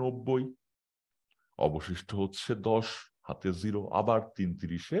 30-এ 90, অবশিষ্ট হচ্ছে 10, হাতে 0, আবার 3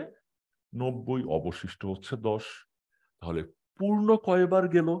 30-এ 90, অবশিষ্ট হচ্ছে 10। তাহলে পূর্ণ কয়বার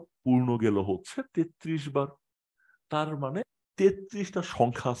গেল? পূর্ণ গেল হচ্ছে 33 বার। তার মানে 33টা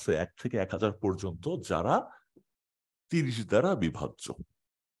সংখ্যা আছে 1 থেকে 1000 পর্যন্ত যারা 30 দ্বারা বিভাজ্য।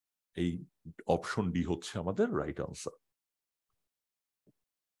 এই অপশন ডি হচ্ছে আমাদের রাইট আনসার।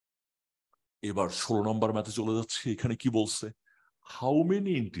 এবার 16 নম্বর ম্যাথে চলে যাচ্ছি। এখানে কি বলছে? হাউ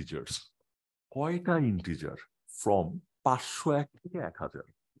মেনি ইন্টিজার্স, কয়টা ইন্টিজার ফ্রম 501 থেকে 1000,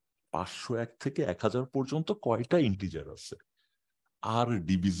 501 থেকে 1000 পর্যন্ত কয়টা ইন্টিজার আছে আর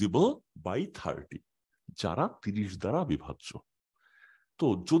ডিভিজিবল বাই 30, যারা 30 দ্বারা বিভাজ্য। তো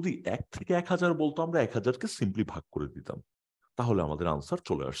যদি 1 থেকে 1000 বলতো, আমরা 1000-কে সিম্পলি ভাগ করে দিতাম, তাহলে আমাদের আনসার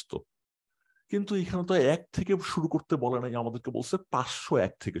চলে আসতো। কিন্তু এখানে তো 1 থেকে শুরু করতে বলে নাই, আমাদেরকে বলছে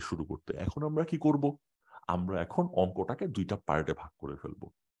 501 থেকে শুরু করতে। এখন আমরা কি করব? আমরা এখন অঙ্কটাকে 2টা পার্টে ভাগ করে ফেলবো।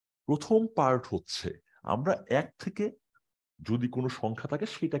 প্রথম পার্ট হচ্ছে আমরা 1 থেকে যদি কোনো সংখ্যা থাকে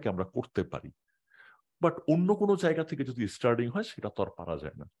সেটাকে আমরা করতে পারি, বাট অন্য কোনো জায়গা থেকে যদি স্টার্টিং হয় সেটা তো আর পারা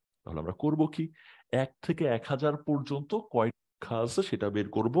যায় না। তাহলে আমরা করব কি? 1 থেকে 1000 পর্যন্ত কয় সংখ্যা আছে সেটা বের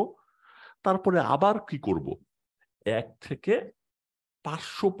করব। তারপরে আবার কি করব? 1 থেকে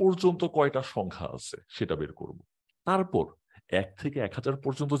 500 পর্যন্ত কয়টা সংখ্যা আছে সেটা বের করব। তারপর 1 থেকে 1000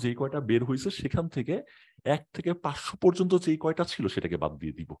 পর্যন্ত যেই কয়টা বের হয়েছে সেখান থেকে 1 থেকে 500 পর্যন্ত যেই কয়টা ছিল সেটাকে বাদ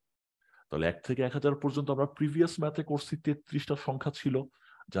দিয়ে দিব। তাহলে 1 থেকে 1000 পর্যন্ত আমরা প্রিভিয়াস ম্যাথে করছি 33টা সংখ্যা ছিল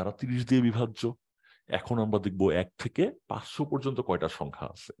যারা 30 দিয়ে বিভাজ্য। এখন আমরা দেখব 1 থেকে 500 পর্যন্ত কয়টা সংখ্যা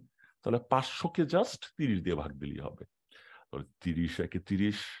আছে। তাহলে 500-কে জাস্ট 30 দিয়ে ভাগ দিলেই হবে। তাহলে 30 একে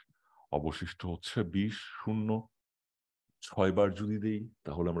 30, অবশিষ্ট হচ্ছে 20, 0, 6 বার যদি দেই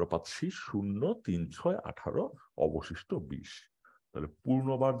তাহলে আমরা পাচ্ছি 0 3 6 18, অবশিষ্ট 20। তাহলে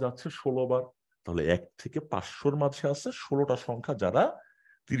পূর্ণবার যাচ্ছে 16 বার। তাহলে 1 থেকে 500-র মাঝে আছে 16টা সংখ্যা যারা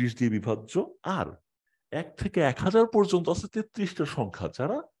 30 দিয়ে বিভাজ্য, আর 1 থেকে 1000 পর্যন্ত আছে 33টা সংখ্যা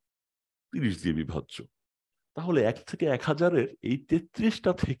যারা 30 দিয়ে বিভাজ্য। তাহলে 1 থেকে 1000-এর এই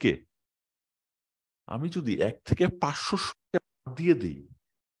 33টা থেকে আমি যদি 1 থেকে 500 দিয়ে দিই,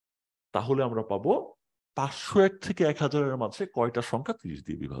 তাহলে আমরা পাবো 501 থেকে 1000-এর মাঝে কয়টা সংখ্যা 30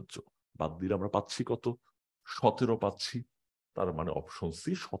 দিয়ে বিভাজ্য। বাদ দিলে আমরা পাচ্ছি কত? 17 পাচ্ছি। তার মানে অপশন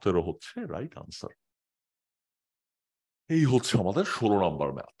সি 17 হচ্ছে রাইট আনসার। এই হচ্ছে আমাদের 16 নম্বর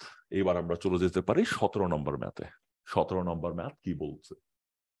ম্যাথ। এবার আমরা চলে যেতে পারি 17 নম্বর ম্যাথে। 17 নম্বর ম্যাথ কি বলছে?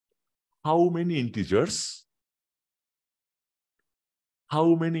 How many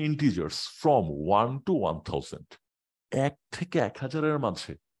integers from 1 to 1000, 1 থেকে 1000-এর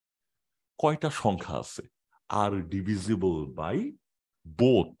মাঝে কয়টা সংখ্যা আছে আর ডিভিজিবল বাই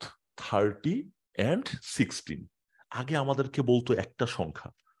বোথ 30 and 16। আগে আমাদেরকে বলতো একটা সংখ্যা,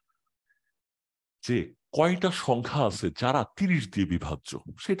 যে কয়টা সংখ্যা আছে যারা 30 দিয়ে বিভাজ্য,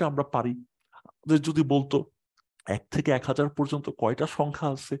 সেটা আমরা পারি। যদি বলতো 1 থেকে 1000 পর্যন্ত কয়টা সংখ্যা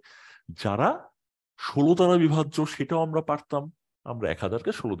আছে যারা 16 দ্বারা বিভাজ্য, সেটাও আমরা পারতাম। আমরা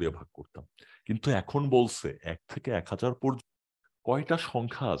 1000-কে 16 দিয়ে ভাগ করতাম। কিন্তু এখন বলছে 1 থেকে 1000 পর্যন্ত কয়টা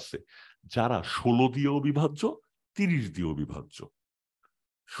সংখ্যা আছে যারা 16 দিয়েও বিভাজ্য, 30 দিয়েও বিভাজ্য।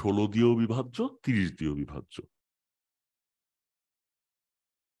 16 দিয়েও বিভাজ্য, 30 দিয়েও বিভাজ্য।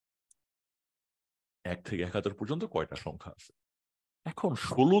 1 থেকে 1000 পর্যন্ত কয়টা সংখ্যা আছে? এখন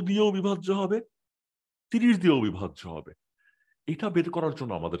 16 দিয়েও বিভাজ্য হবে, 30 দিয়েও বিভাজ্য হবে। এটা বের করার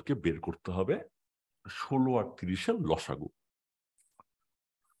জন্য আমাদেরকে বের করতে হবে 16 আর 30-এর লসাগু।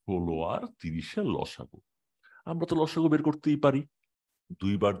 16 আর 30-এর লসাগু। আমরা তো লসাগু বের করতেই পারি।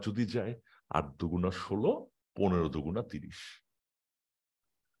 2 বার যদি যায়, 8 দুগুণা 16, 15 দুগুণা 30,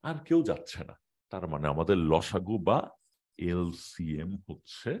 আর কেউ যাচ্ছে না। তার মানে আমাদের লসাগু বা এলসিএম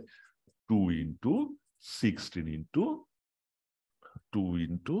হচ্ছে 2 ইন্টু 16 ইন্টু 2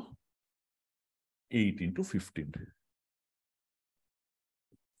 ইন্টু 8 ইন্টু 15।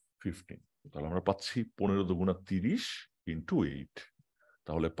 তাহলে আমরা পাচ্ছি 15 দুগুণা 30 ইন্টু 8।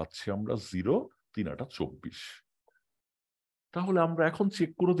 তাহলে পাচ্ছি আমরা 0, 3 8 24। তাহলে আমরা এখন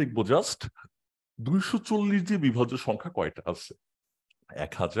চেক করে দেখবো জাস্ট 240 দিয়ে বিভাজ্য সংখ্যা কয়টা আছে।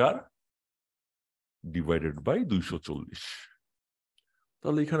 1000 ডিভাইডেড বাই 240।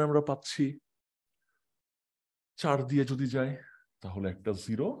 তাহলে এখানে আমরা পাচ্ছি 4 দিয়ে যদি যায় তাহলে একটা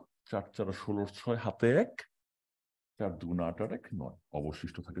 0, 4 4 16, 6 হাতে 1, 4 2 8 আর 1 9,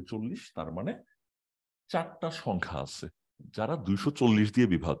 অবশিষ্ট থাকে 40। তার মানে 4টা সংখ্যা আছে যারা 240 দিয়ে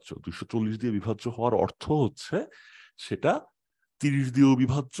বিভাজ্য, 240 দিয়ে বিভাজ্য হওয়ার অর্থ হচ্ছে সেটা 30 দিয়েও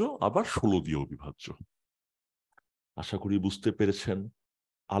বিভাজ্য, আবার 16 দিয়েও বিভাজ্য। আশা করি বুঝতে পেরেছেন।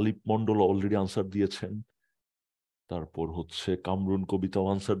 আলিপ মন্ডল অলরেডি আনসার দিয়েছেন, তারপর হচ্ছে কামরুন কবিতাও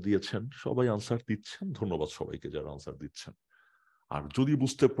আনসার দিয়েছেন, সবাই আনসার দিচ্ছেন। ধন্যবাদ সবাইকে যারা আনসার দিচ্ছেন। আর যদি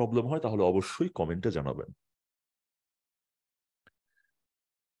বুঝতে প্রবলেম হয় তাহলে অবশ্যই কমেন্টে জানাবেন।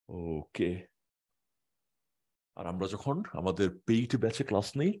 ওকে। আর আমরা যখন আমাদের পেইড ব্যাচে ক্লাস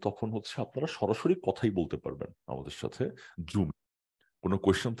নেই তখন হচ্ছে আপনারা সরাসরি কথাই বলতে পারবেন আমাদের সাথে জুম। কোনো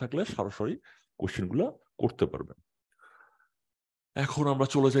কোয়েশ্চেন থাকলে সরাসরি কোয়েশ্চেনগুলো করতে পারবেন। এখন আমরা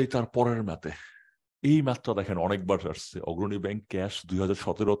চলে যাই তার পরের ম্যাথে। এই ম্যাথটা দেখেন অনেকবার আসছে। অগ্রণী bank cash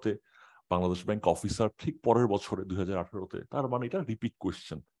 2017-তে, Bangladesh bank officer ঠিক পরের বছরে 2018-তে। তার মানে এটা রিপিট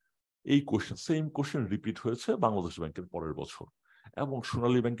কোয়েশ্চেন। এই কোয়েশ্চেন, সেম কোয়েশ্চেন রিপিট হয়েছে বাংলাদেশ ব্যাংকের পরের বছর, এবং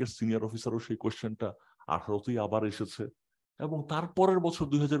সোনালী ব্যাংকের সিনিয়র অফিসারও সেই কোয়েশ্চেনটা 18-তেই আবার এসেছে, এবং তারপরের বছর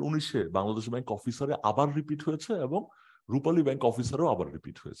 2019-এ বাংলাদেশ ব্যাংক অফিসারে আবার রিপিট হয়েছে, এবং রূপালী ব্যাংক অফিসারও আবার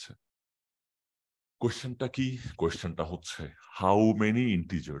রিপিট হয়েছে। কোয়েশ্চেনটা কি? কোয়েশ্চেনটা হচ্ছে হাউ মেনি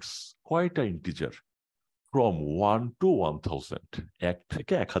ইন্টিজার্স, কয়টা ইন্টিজার ফ্রম 1 to 1000, 1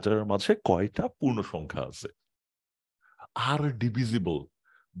 থেকে 1000-এর মাঝে কয়টা পূর্ণ সংখ্যা আছে, আর ডিভিজিবল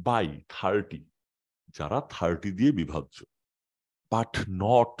বাই 30, যারা 30 দিয়ে বিভাজ্য, বাট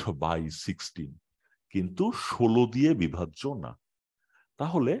নট বাই 16, কিন্তু 16 দিয়ে বিভাজ্য না।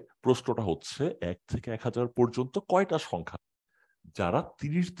 তাহলে প্রশ্নটা হচ্ছে 1 থেকে 1000 পর্যন্ত কয়টা সংখ্যা যারা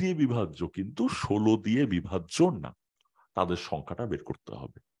 30 দিয়ে বিভাজ্য কিন্তু 16 দিয়ে বিভাজ্য না, তাদের সংখ্যাটা বের করতে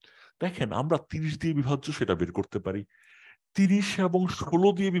হবে। দেখেন আমরা 30 দিয়ে বিভাজ্য সেটা বের করতে পারি, 30 এবং 16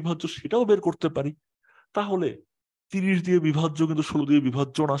 দিয়ে বিভাজ্য সেটাও বের করতে পারি। তাহলে 30 দিয়ে বিভাজ্য কিন্তু 16 দিয়ে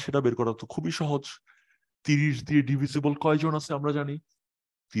বিভাজ্য না, সেটা বের করা তো খুবই সহজ। 30 দিয়ে ডিভিজিবল কয়জন আছে আমরা জানি,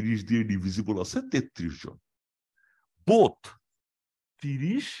 30 দিয়ে ডিভিজিবল আছে 33 জন। বোথ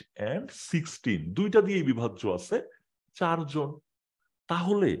 30 and 16 দুইটা দিয়ে বিভাজ্য আছে 4 জন।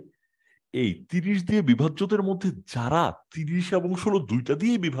 তাহলে এই 30 দিয়ে বিভাজ্যদের মধ্যে যারা 30 এবং 16 দুইটা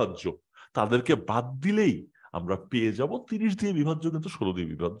দিয়ে বিভাজ্য, তাদেরকে বাদ দিলেই আমরা পেয়ে যাব 30 দিয়ে বিভাজ্য কিন্তু 16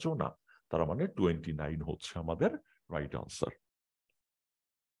 দিয়ে বিভাজ্য না। তার মানে 29 হচ্ছে আমাদের রাইট আনসার।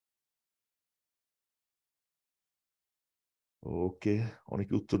 ওকে,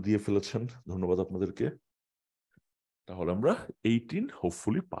 অনেকে উত্তর দিয়ে ফেলেছেন, ধন্যবাদ আপনাদেরকে। তাহলে আমরা 18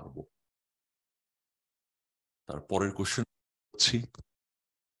 হোপফুলি পারবো। তারপরের কোশ্চেন হচ্ছে,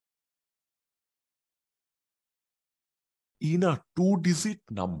 ইন আ 2-digit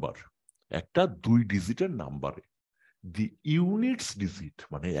নাম্বার, একটা 2 ডিজিটের নাম্বারে, দি ইউনিটস ডিজিট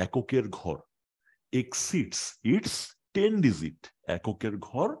মানে এককের ঘর এক্সিডস ইটস 10 ডিজিট, এককের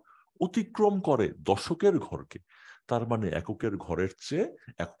ঘর অতিক্রম করে দশকের ঘরকে। তার মানে এককের ঘরের চেয়ে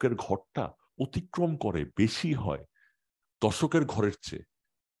এককের ঘরটা অতিক্রম করে, বেশি হয় দশকের ঘরের চেয়ে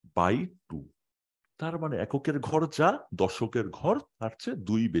বাই 2। তার মানে এককের ঘর যা, দশকের ঘর তার চেয়ে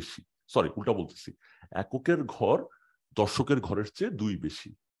 2 বেশি। সরি, উল্টা বলতেছি, এককের ঘর দশকের ঘরের চেয়ে 2 বেশি।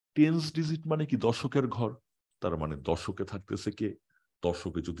 টেন্স ডিজিট মানে কি দশকের ঘর, তার মানে দশকে থাকতেছে কে,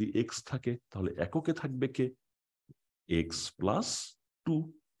 দশকে যদি এক্স থাকে তাহলে এককে থাকবে কে, এক্স প্লাস 2।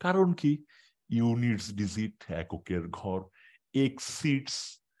 কারণ কি, ইউনিটস ডিজিট এককের ঘর, এক্সিডস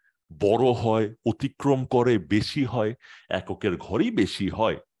বড় হয়, অতিক্রম করে, বেশি হয়, এককের ঘরই বেশি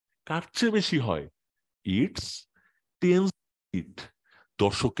হয়। কার চেয়ে বেশি হয়, ইটস টেন্স ইট,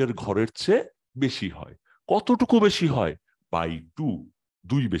 দশকের ঘরের চেয়ে বেশি হয়। কতটুকু বেশি হয়, বাই 2,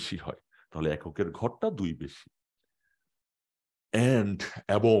 2 বেশি হয়। তাহলে এককের ঘরটা 2 বেশি। এন্ড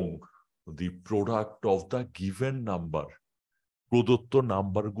এবং দি product of the given number, প্রদত্ত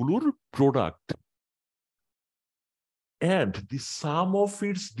নাম্বারগুলোর product, and the some of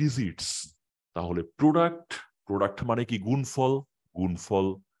its digits. তাহলে প্রোডাক্ট, প্রোডাক্ট মানে কি গুণফল, গুণফল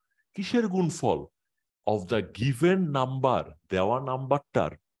কিসের গুণফল, অফ দ্য গিভেন নাম্বার, দেওয়া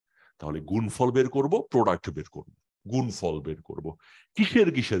নাম্বারটার। তাহলে গুণফল বের করব, প্রোডাক্ট বের করব, গুণফল বের করব। কিসের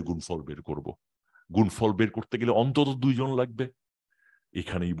কিসের গুণফল বের করব, গুণফল বের করতে গেলে অন্তত 2 জন লাগবে।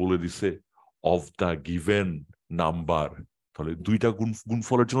 এখানেই বলে দিছে অফ দ্য গিভেন নাম্বার, তাহলে দুইটা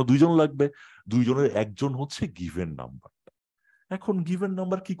গুণফলের জন্য 2 জন লাগবে, 2 জনের একজন হচ্ছে গিভেন নাম্বার। এখন গিভেন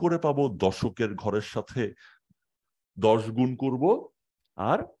নাম্বার কি করে পাবো, দশকের ঘরের সাথে 10 গুণ করব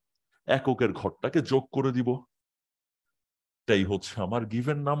আর এককের ঘরটাকে যোগ করে দিব, এটাই হচ্ছে আমার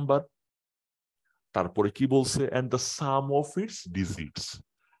গিভেন নাম্বার। তারপরে কি বলছে, and the some of its digits,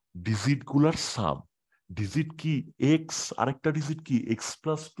 digit গুলার সাম, ডিজিট কি এক্স, আরেকটা ডিজিট কি এক্স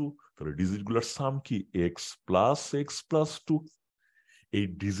প্লাস 2, তাহলে ডিজিট গুলার সাম কি এক্স প্লাস 2। এই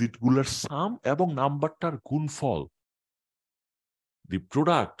ডিজিট গুলার সাম এবং নাম্বারটার গুণফল, দি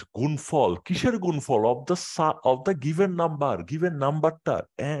প্রোডাক্ট গুণফল, কিসের গুণফল? অফ দ্য গিভেন নাম্বারটা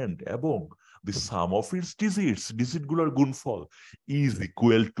এন্ড এবং the sum of its digits, digit গুলোর গুণফল is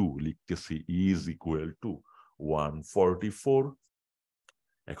equal to, লিখতেছি is equal to 144।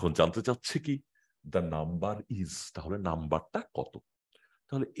 এখন জানতে চাচ্ছে কি the number is, তাহলে নাম্বারটা কত?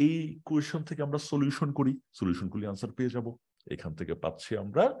 তাহলে এই কোয়েশন থেকে আমরা সলিউশন করি, সলিউশন করলে আনসার পেয়ে যাব। এখান থেকে পাচ্ছি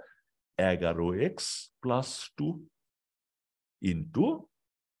আমরা 11x + 2 ইন্টু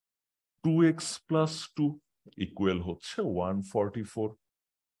 2x + 2 ইকুয়াল হচ্ছে 144।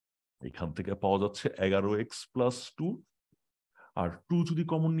 এখান থেকে পাওয়া যাচ্ছে 11x + 2, আর 2 যদি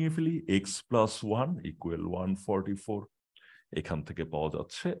কমন নিয়ে ফেলি x + 1 ইকুয়াল 144। এখান থেকে পাওয়া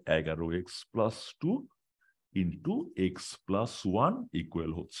যাচ্ছে 11x + 2 ইন্টু x + 1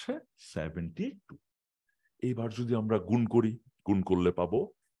 ইকুয়াল হচ্ছে 72। এবার যদি আমরা গুণ করি, গুণ করলে পাবো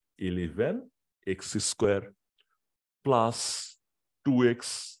 11x² প্লাস 2x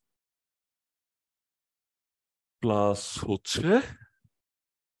প্লাস হচ্ছে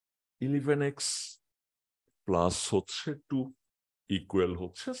 11x প্লাস হচ্ছে 2 ইকুয়াল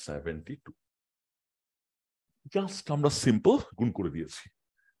হচ্ছে 72। জাস্ট আমরা সিম্পল গুণ করে দিয়েছি।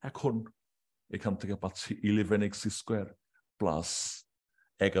 এখন এখান থেকে পাচ্ছি 11x² প্লাস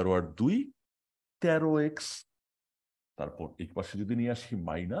 11 আর 2 13x, তারপর এই পাশে যদি নিয়ে আসি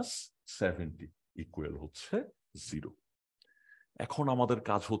 -70 ইকুয়াল হচ্ছে 0। এখন আমাদের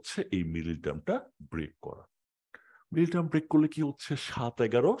কাজ হচ্ছে এই মিডল টার্মটা ব্রেক করা। মিডল টার্ম ব্রেক করলে কি হচ্ছে 7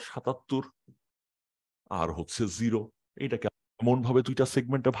 11 77 আর হচ্ছে 0। এটাকে এমন ভাবে দুইটা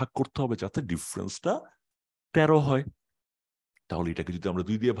সেগমেন্টে ভাগ করতে হবে যাতে ডিফারেন্সটা 13 হয়। তাহলে এটাকে যদি আমরা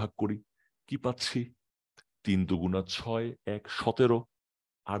 2 দিয়ে ভাগ করি কি পাচ্ছি? 3 দুগুণা 6, 1 17,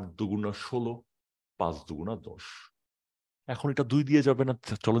 8 দুগুণা 16, 5 দুগুণা 10। এখন এটা 2 দিয়ে যাবে না,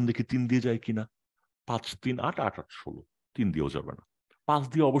 চলেন দেখি 3 দিয়ে যায় কিনা। 5 3 8, 8 8 16, 3 দিয়েও যাবে না, 5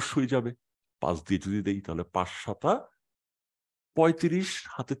 দিয়ে অবশ্যই যাবে। 5 দিয়ে যদি দেই তাহলে 5 7 35,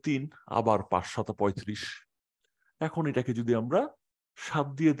 হাতে 3, আবার 5 7 35। এখন এটাকে যদি আমরা 7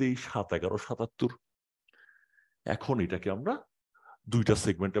 দিয়ে দেই 7 11 77। এখন এটাকে আমরা দুইটা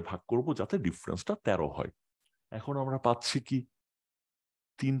সেগমেন্টে ভাগ করব যাতে ডিফারেন্সটা 13 হয়। এখন আমরা পাচ্ছি কি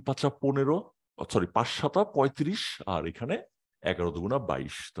 3 5 15, সরি 5 7 35, আর এখানে 11 দুগুণা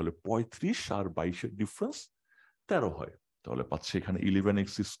 22, তাহলে 35 আর 22 এর ডিফারেন্স 13 হয়। তাহলে পাচ্ছি এখানে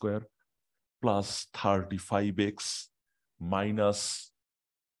 11x² plus 35x minus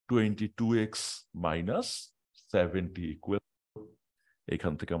 22x minus 70 equal.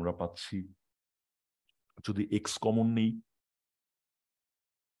 এখান থেকে আমরা পাচ্ছি যদি x কমন নেই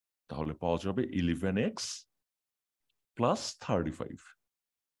তাহলে পাওয়া যাবে 11x প্লাস 35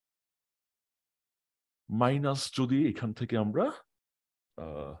 মাইনাস, যদি এখান থেকে আমরা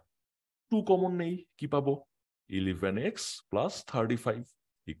 2 কমন নেই কি পাবো? 11x plus 35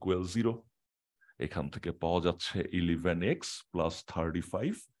 equal 0। এখান থেকে পাওয়া যাচ্ছে 11x plus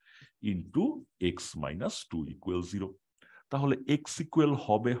 35 into x minus 2 equal 0। তাহলে x ইকুয়াল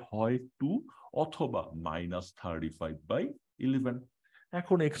হবে হয় 2 অথবা -35/11।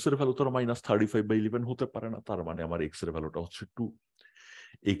 এখন x এর ভ্যালু তো -35/11 হতে পারে না, তার মানে আমার x এর ভ্যালুটা হচ্ছে 2।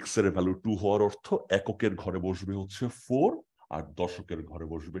 x এর ভ্যালু 2 হওয়ার অর্থ এককের ঘরে বসবে হচ্ছে 4 আর দশকের ঘরে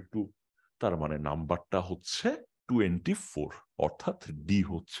বসবে 2, তার মানে নাম্বারটা হচ্ছে 24, অর্থাৎ ডি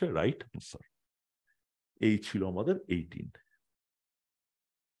হচ্ছে রাইট আনসার। এই ছিল আমাদের 18।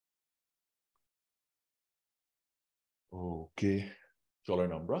 ওকে, চলেন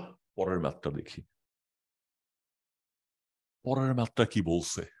আমরা পরের ম্যাথটা দেখি। পরের ম্যাথটা কি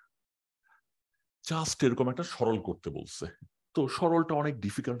বলছে? জাস্ট এরকম একটা সরল করতে বলছে। তো সরলটা অনেক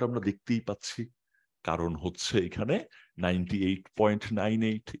ডিফিকাল্ট আমরা দেখতেই পাচ্ছি, কারণ হচ্ছে এখানে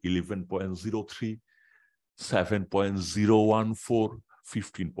 98.98, 11.03, 7.014,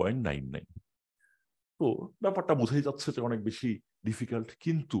 15.99। তো ব্যাপারটা বোঝাই যাচ্ছে যে অনেক বেশি ডিফিকাল্ট,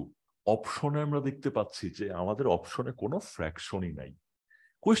 কিন্তু অপশনে আমরা দেখতে পাচ্ছি যে আমাদের অপশনে কোনো ফ্র্যাকশনই নাই।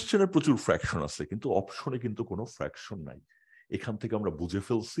 কোয়েশ্চেনে প্রচুর ফ্র্যাকশন আছে কিন্তু অপশনে কিন্তু কোনো ফ্র্যাকশন নাই। এখান থেকে আমরা বুঝে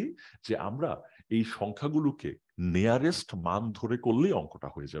ফেলছি যে আমরা এই সংখ্যাগুলোকে নিয়ারেস্ট মান ধরে করলেই অঙ্কটা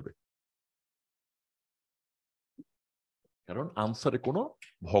হয়ে যাবে, কারণ আনসারে কোনো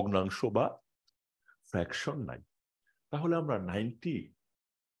ভগ্নাংশ বা ফ্র্যাকশন নাই। তাহলে আমরা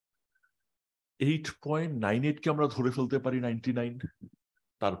 98.98 কে আমরা ধরে ফেলতে পারি 99,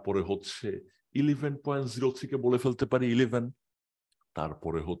 তারপরে হচ্ছে 11.03 কে বলে ফেলতে পারি 11,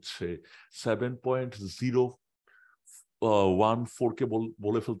 তারপরে হচ্ছে 7.014 কে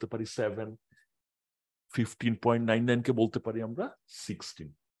বলে ফেলতে পারি 7, 15.99 কে বলতে পারি আমরা 16।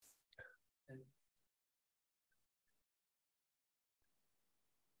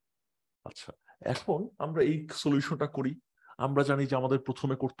 আচ্ছা, এখন আমরা এই সলিউশনটা করি। আমরা জানি যে আমাদের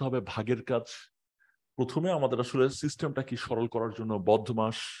প্রথমে করতে হবে ভাগের কাজ। প্রথমে আমাদের আসলে সিস্টেমটা কি সরল করার জন্য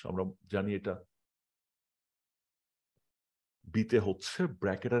বদ্ধমাস, আমরা জানি এটা বিতে হচ্ছে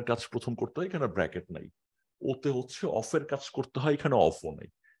ব্র্যাকেটের কাজ প্রথম করতে হয়, এখানে ব্র্যাকেট নাই। ওতে হচ্ছে অফের কাজ করতে হয়, এখানে অফও নেই।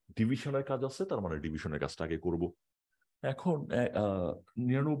 ডিভিশনের কাজ আছে, তার মানে ডিভিশনের কাজটা আগে করব। এখন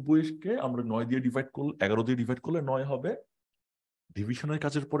 99-কে আমরা 9 দিয়ে ডিভাইড করলে, 11 দিয়ে ডিভাইড করলে 9 হবে। ডিভিশনের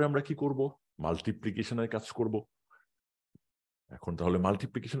কাজের পরে আমরা কি করব? মাল্টিপ্লিকেশনের কাজ করব। এখন তাহলে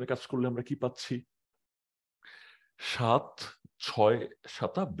মাল্টিপ্লিকেশনের কাজ করলে আমরা কি পাচ্ছি? 7 6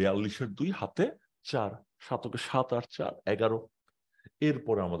 7 42-এর 2 হাতে 4, 7 7 আর 4 11।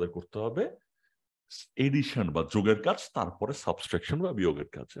 এরপরে আমাদের করতে হবে এডিশন বা যোগের কাজ, তারপরে সাবট্রাকশন বা বিয়োগের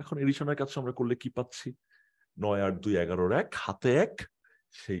কাজ। এখন এডিশনের কাজ আমরা করলে কি পাচ্ছি? 9 আর 2 11-র 1 হাতে 1,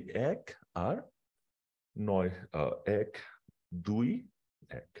 সেই 1 আর 9 1 2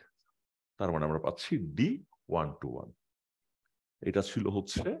 1, তার মানে আমরা পাচ্ছি ডি 121। এটা ছিল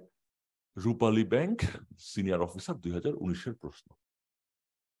হচ্ছে রূপালী ব্যাংক সিনিয়র অফিসার 2019-এর প্রশ্ন।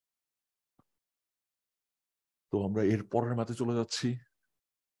 তো আমরা এর পরের ম্যাথে চলে যাচ্ছি।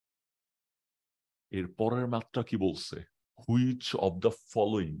 এর পরের ম্যাথটা কি বলছে? Which of the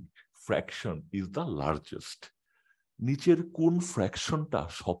following fraction is the largest? নিচের কোন ফ্র্যাকশনটা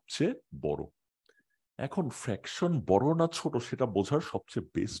সবচেয়ে বড়? এখন ফ্র্যাকশন বড় না ছোট সেটা বোঝার সবচেয়ে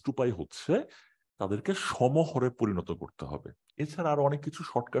বেস্ট উপায় হচ্ছে তাদেরকে সমহরে পরিণত করতে হবে। এছাড়া আরো অনেক কিছু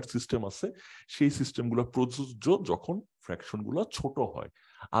শর্টকাট সিস্টেম আছে, সেই সিস্টেমগুলো প্রযোজ্য যখন ফ্র্যাকশনগুলো ছোট হয়।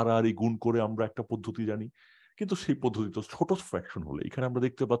 আর এই গুণ করে আমরা একটা পদ্ধতি জানি, কিন্তু সেই পদ্ধতি তো ছোট ফ্র্যাকশন হলে। এখানে আমরা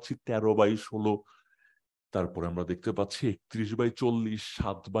দেখতে পাচ্ছি 13/16, তারপরে আমরা দেখতে পাচ্ছি 31/40,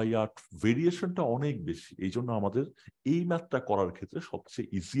 7/8। ভেরিয়েশনটা অনেক বেশি। এই জন্য আমাদের এই ম্যাথটা করার ক্ষেত্রে সবচেয়ে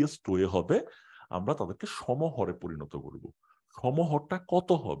ইজিয়েস্ট ওয়ে হবে আমরা তাদেরকে সমহরে পরিণত করব। সমহরটা কত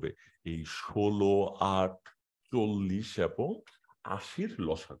হবে? এই 16, 8, 40 এবং 80-র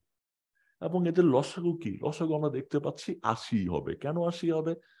লসাগু। এবং এদের লসাগু কি? লসাগু আমরা দেখতে পাচ্ছি 80 হবে। কেন 80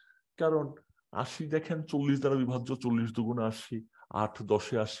 হবে? কারণ 80 দেখেন 40 দ্বারা বিভাজ্য, 40 দুগুণে 80, 8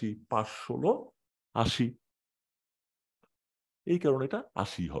 10-এ 80, 5 16 80। এই কারণে এটা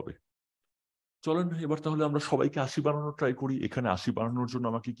 80 হবে। চলেন এবার তাহলে আমরা সবাইকে 80 বানানোর ট্রাই করি। এখানে 80 বানানোর জন্য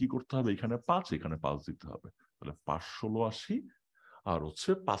আমাকে কি করতে হবে? এখানে 5, এখানে 5 দিতে হবে। তাহলে 5 16 80 আর হচ্ছে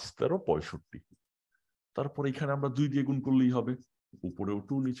 5 13 65। তারপরে এখানে আমরা 2 দিয়ে গুণ করলেই হবে। উপরেও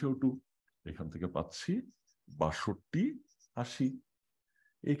 2 নিচেও 2, এখান থেকে পাচ্ছি 62 80।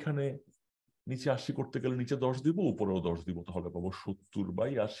 এখানে নিচে 80 করতে গেলে নিচে 10 দিব, উপরেও 10 দিব, তাহলে পাবো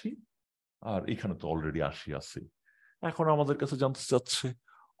 70/80। আর এখানে তো অলরেডি 80 আছে। এখন আমাদের কাছে জানতে চাচ্ছে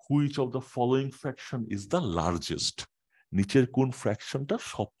which of the following fraction is the largest? নিচের কোন ফ্র্যাকশনটা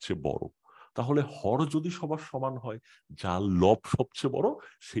সবচেয়ে বড়? তাহলে হর যদি সবার সমান হয়, যার লব সবচেয়ে বড়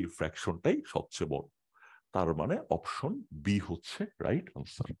সেই ফ্র্যাকশনটাই সবচেয়ে বড়। তার মানে অপশন বি হচ্ছে রাইট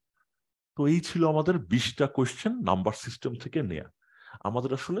আনসার। তো এই ছিল আমাদের 20টা কোয়েশ্চেন নাম্বার সিস্টেম থেকে নেয়া।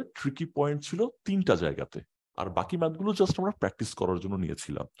 আমাদের আসলে ট্রিকি পয়েন্ট ছিল 3টা জায়গাতে, আর বাকি ম্যাথগুলো জাস্ট আমরা প্র্যাকটিস করার জন্য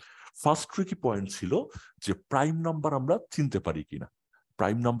নিয়েছিলাম। ফার্স্ট ট্রিকি পয়েন্ট ছিল যে প্রাইম নাম্বার আমরা চিনতে পারি কিনা।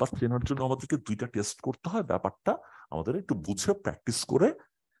 প্রাইম নাম্বার চেনার জন্য আমাদেরকে 2টা টেস্ট করতে হয়, ব্যাপারটা আমাদের একটু বুঝে প্র্যাকটিস করে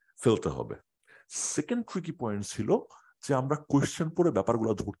ফেলতে হবে। সেকেন্ড ট্রিকি পয়েন্ট ছিল যে আমরা কোয়েশ্চেন পড়ে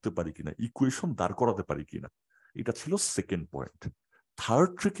ব্যাপারগুলো ধরতে পারি কিনা, ইকুয়েশন দাঁড় করাতে পারি কিনা। এটা ছিল second point. Third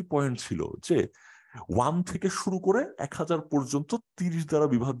tricky point ছিল যে 1 থেকে শুরু করে 1000 পর্যন্ত 30 দ্বারা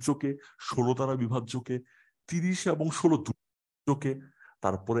বিভাজ্যকে, 16 দ্বারা বিভাজ্যকে, 30 এবং 16 দুটোকে,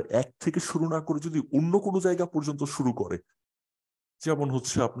 তারপরে 1 থেকে শুরু না করে যদি অন্য কোনো জায়গা পর্যন্ত শুরু করে, যেমন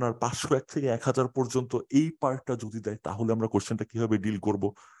হচ্ছে আপনার 501 থেকে 1000 পর্যন্ত, এই পার্টটা যদি দেয় তাহলে আমরা কোশ্চেনটা কিভাবে ডিল করব।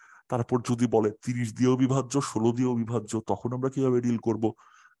 তারপর যদি বলে 30 দিয়েও বিভাজ্য, 16 দিয়েও বিভাজ্য, তখন আমরা কিভাবে ডিল করব।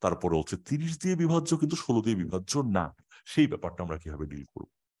 তারপরে হচ্ছে 30 দিয়ে বিভাজ্য কিন্তু 16 দিয়ে বিভাজ্য না, সেই ব্যাপারটা আমরা কিভাবে ডিল করব।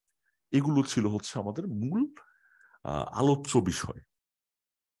 এগুলো ছিল হচ্ছে আমাদের মূল আলোচ্য বিষয়।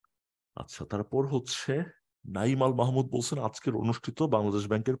 আচ্ছা, তারপর হচ্ছে নাইমাল মাহমুদ বলছেন আজকের অনুষ্ঠিত বাংলাদেশ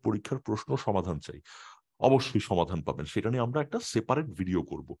ব্যাংকের পরীক্ষার প্রশ্ন সমাধান চাই। অবশ্যই সমাধান পাবেন, সেটা নিয়ে আমরা একটা সেপারেট ভিডিও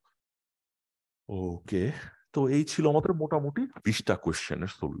করব। ওকে, তো এই ছিল আমাদের মোটামুটি 20টা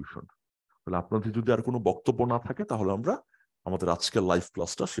কোয়েশ্চেনের সলিউশন। তাহলে আপনাদের যদি আর কোনো বক্তব্য না থাকে তাহলে আমরা আমাদের আজকের লাইভ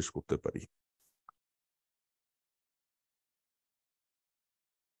ক্লাসটা শেষ করতে পারি।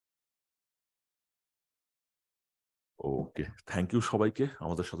 ওকে, থ্যাংক ইউ সবাইকে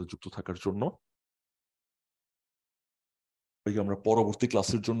আমাদের সাথে যুক্ত থাকার জন্য। আমরা পরবর্তী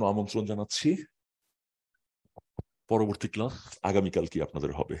ক্লাসের জন্য আমন্ত্রণ জানাচ্ছি। পরবর্তী ক্লাস আগামীকাল কি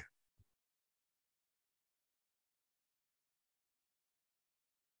আপনাদের হবে?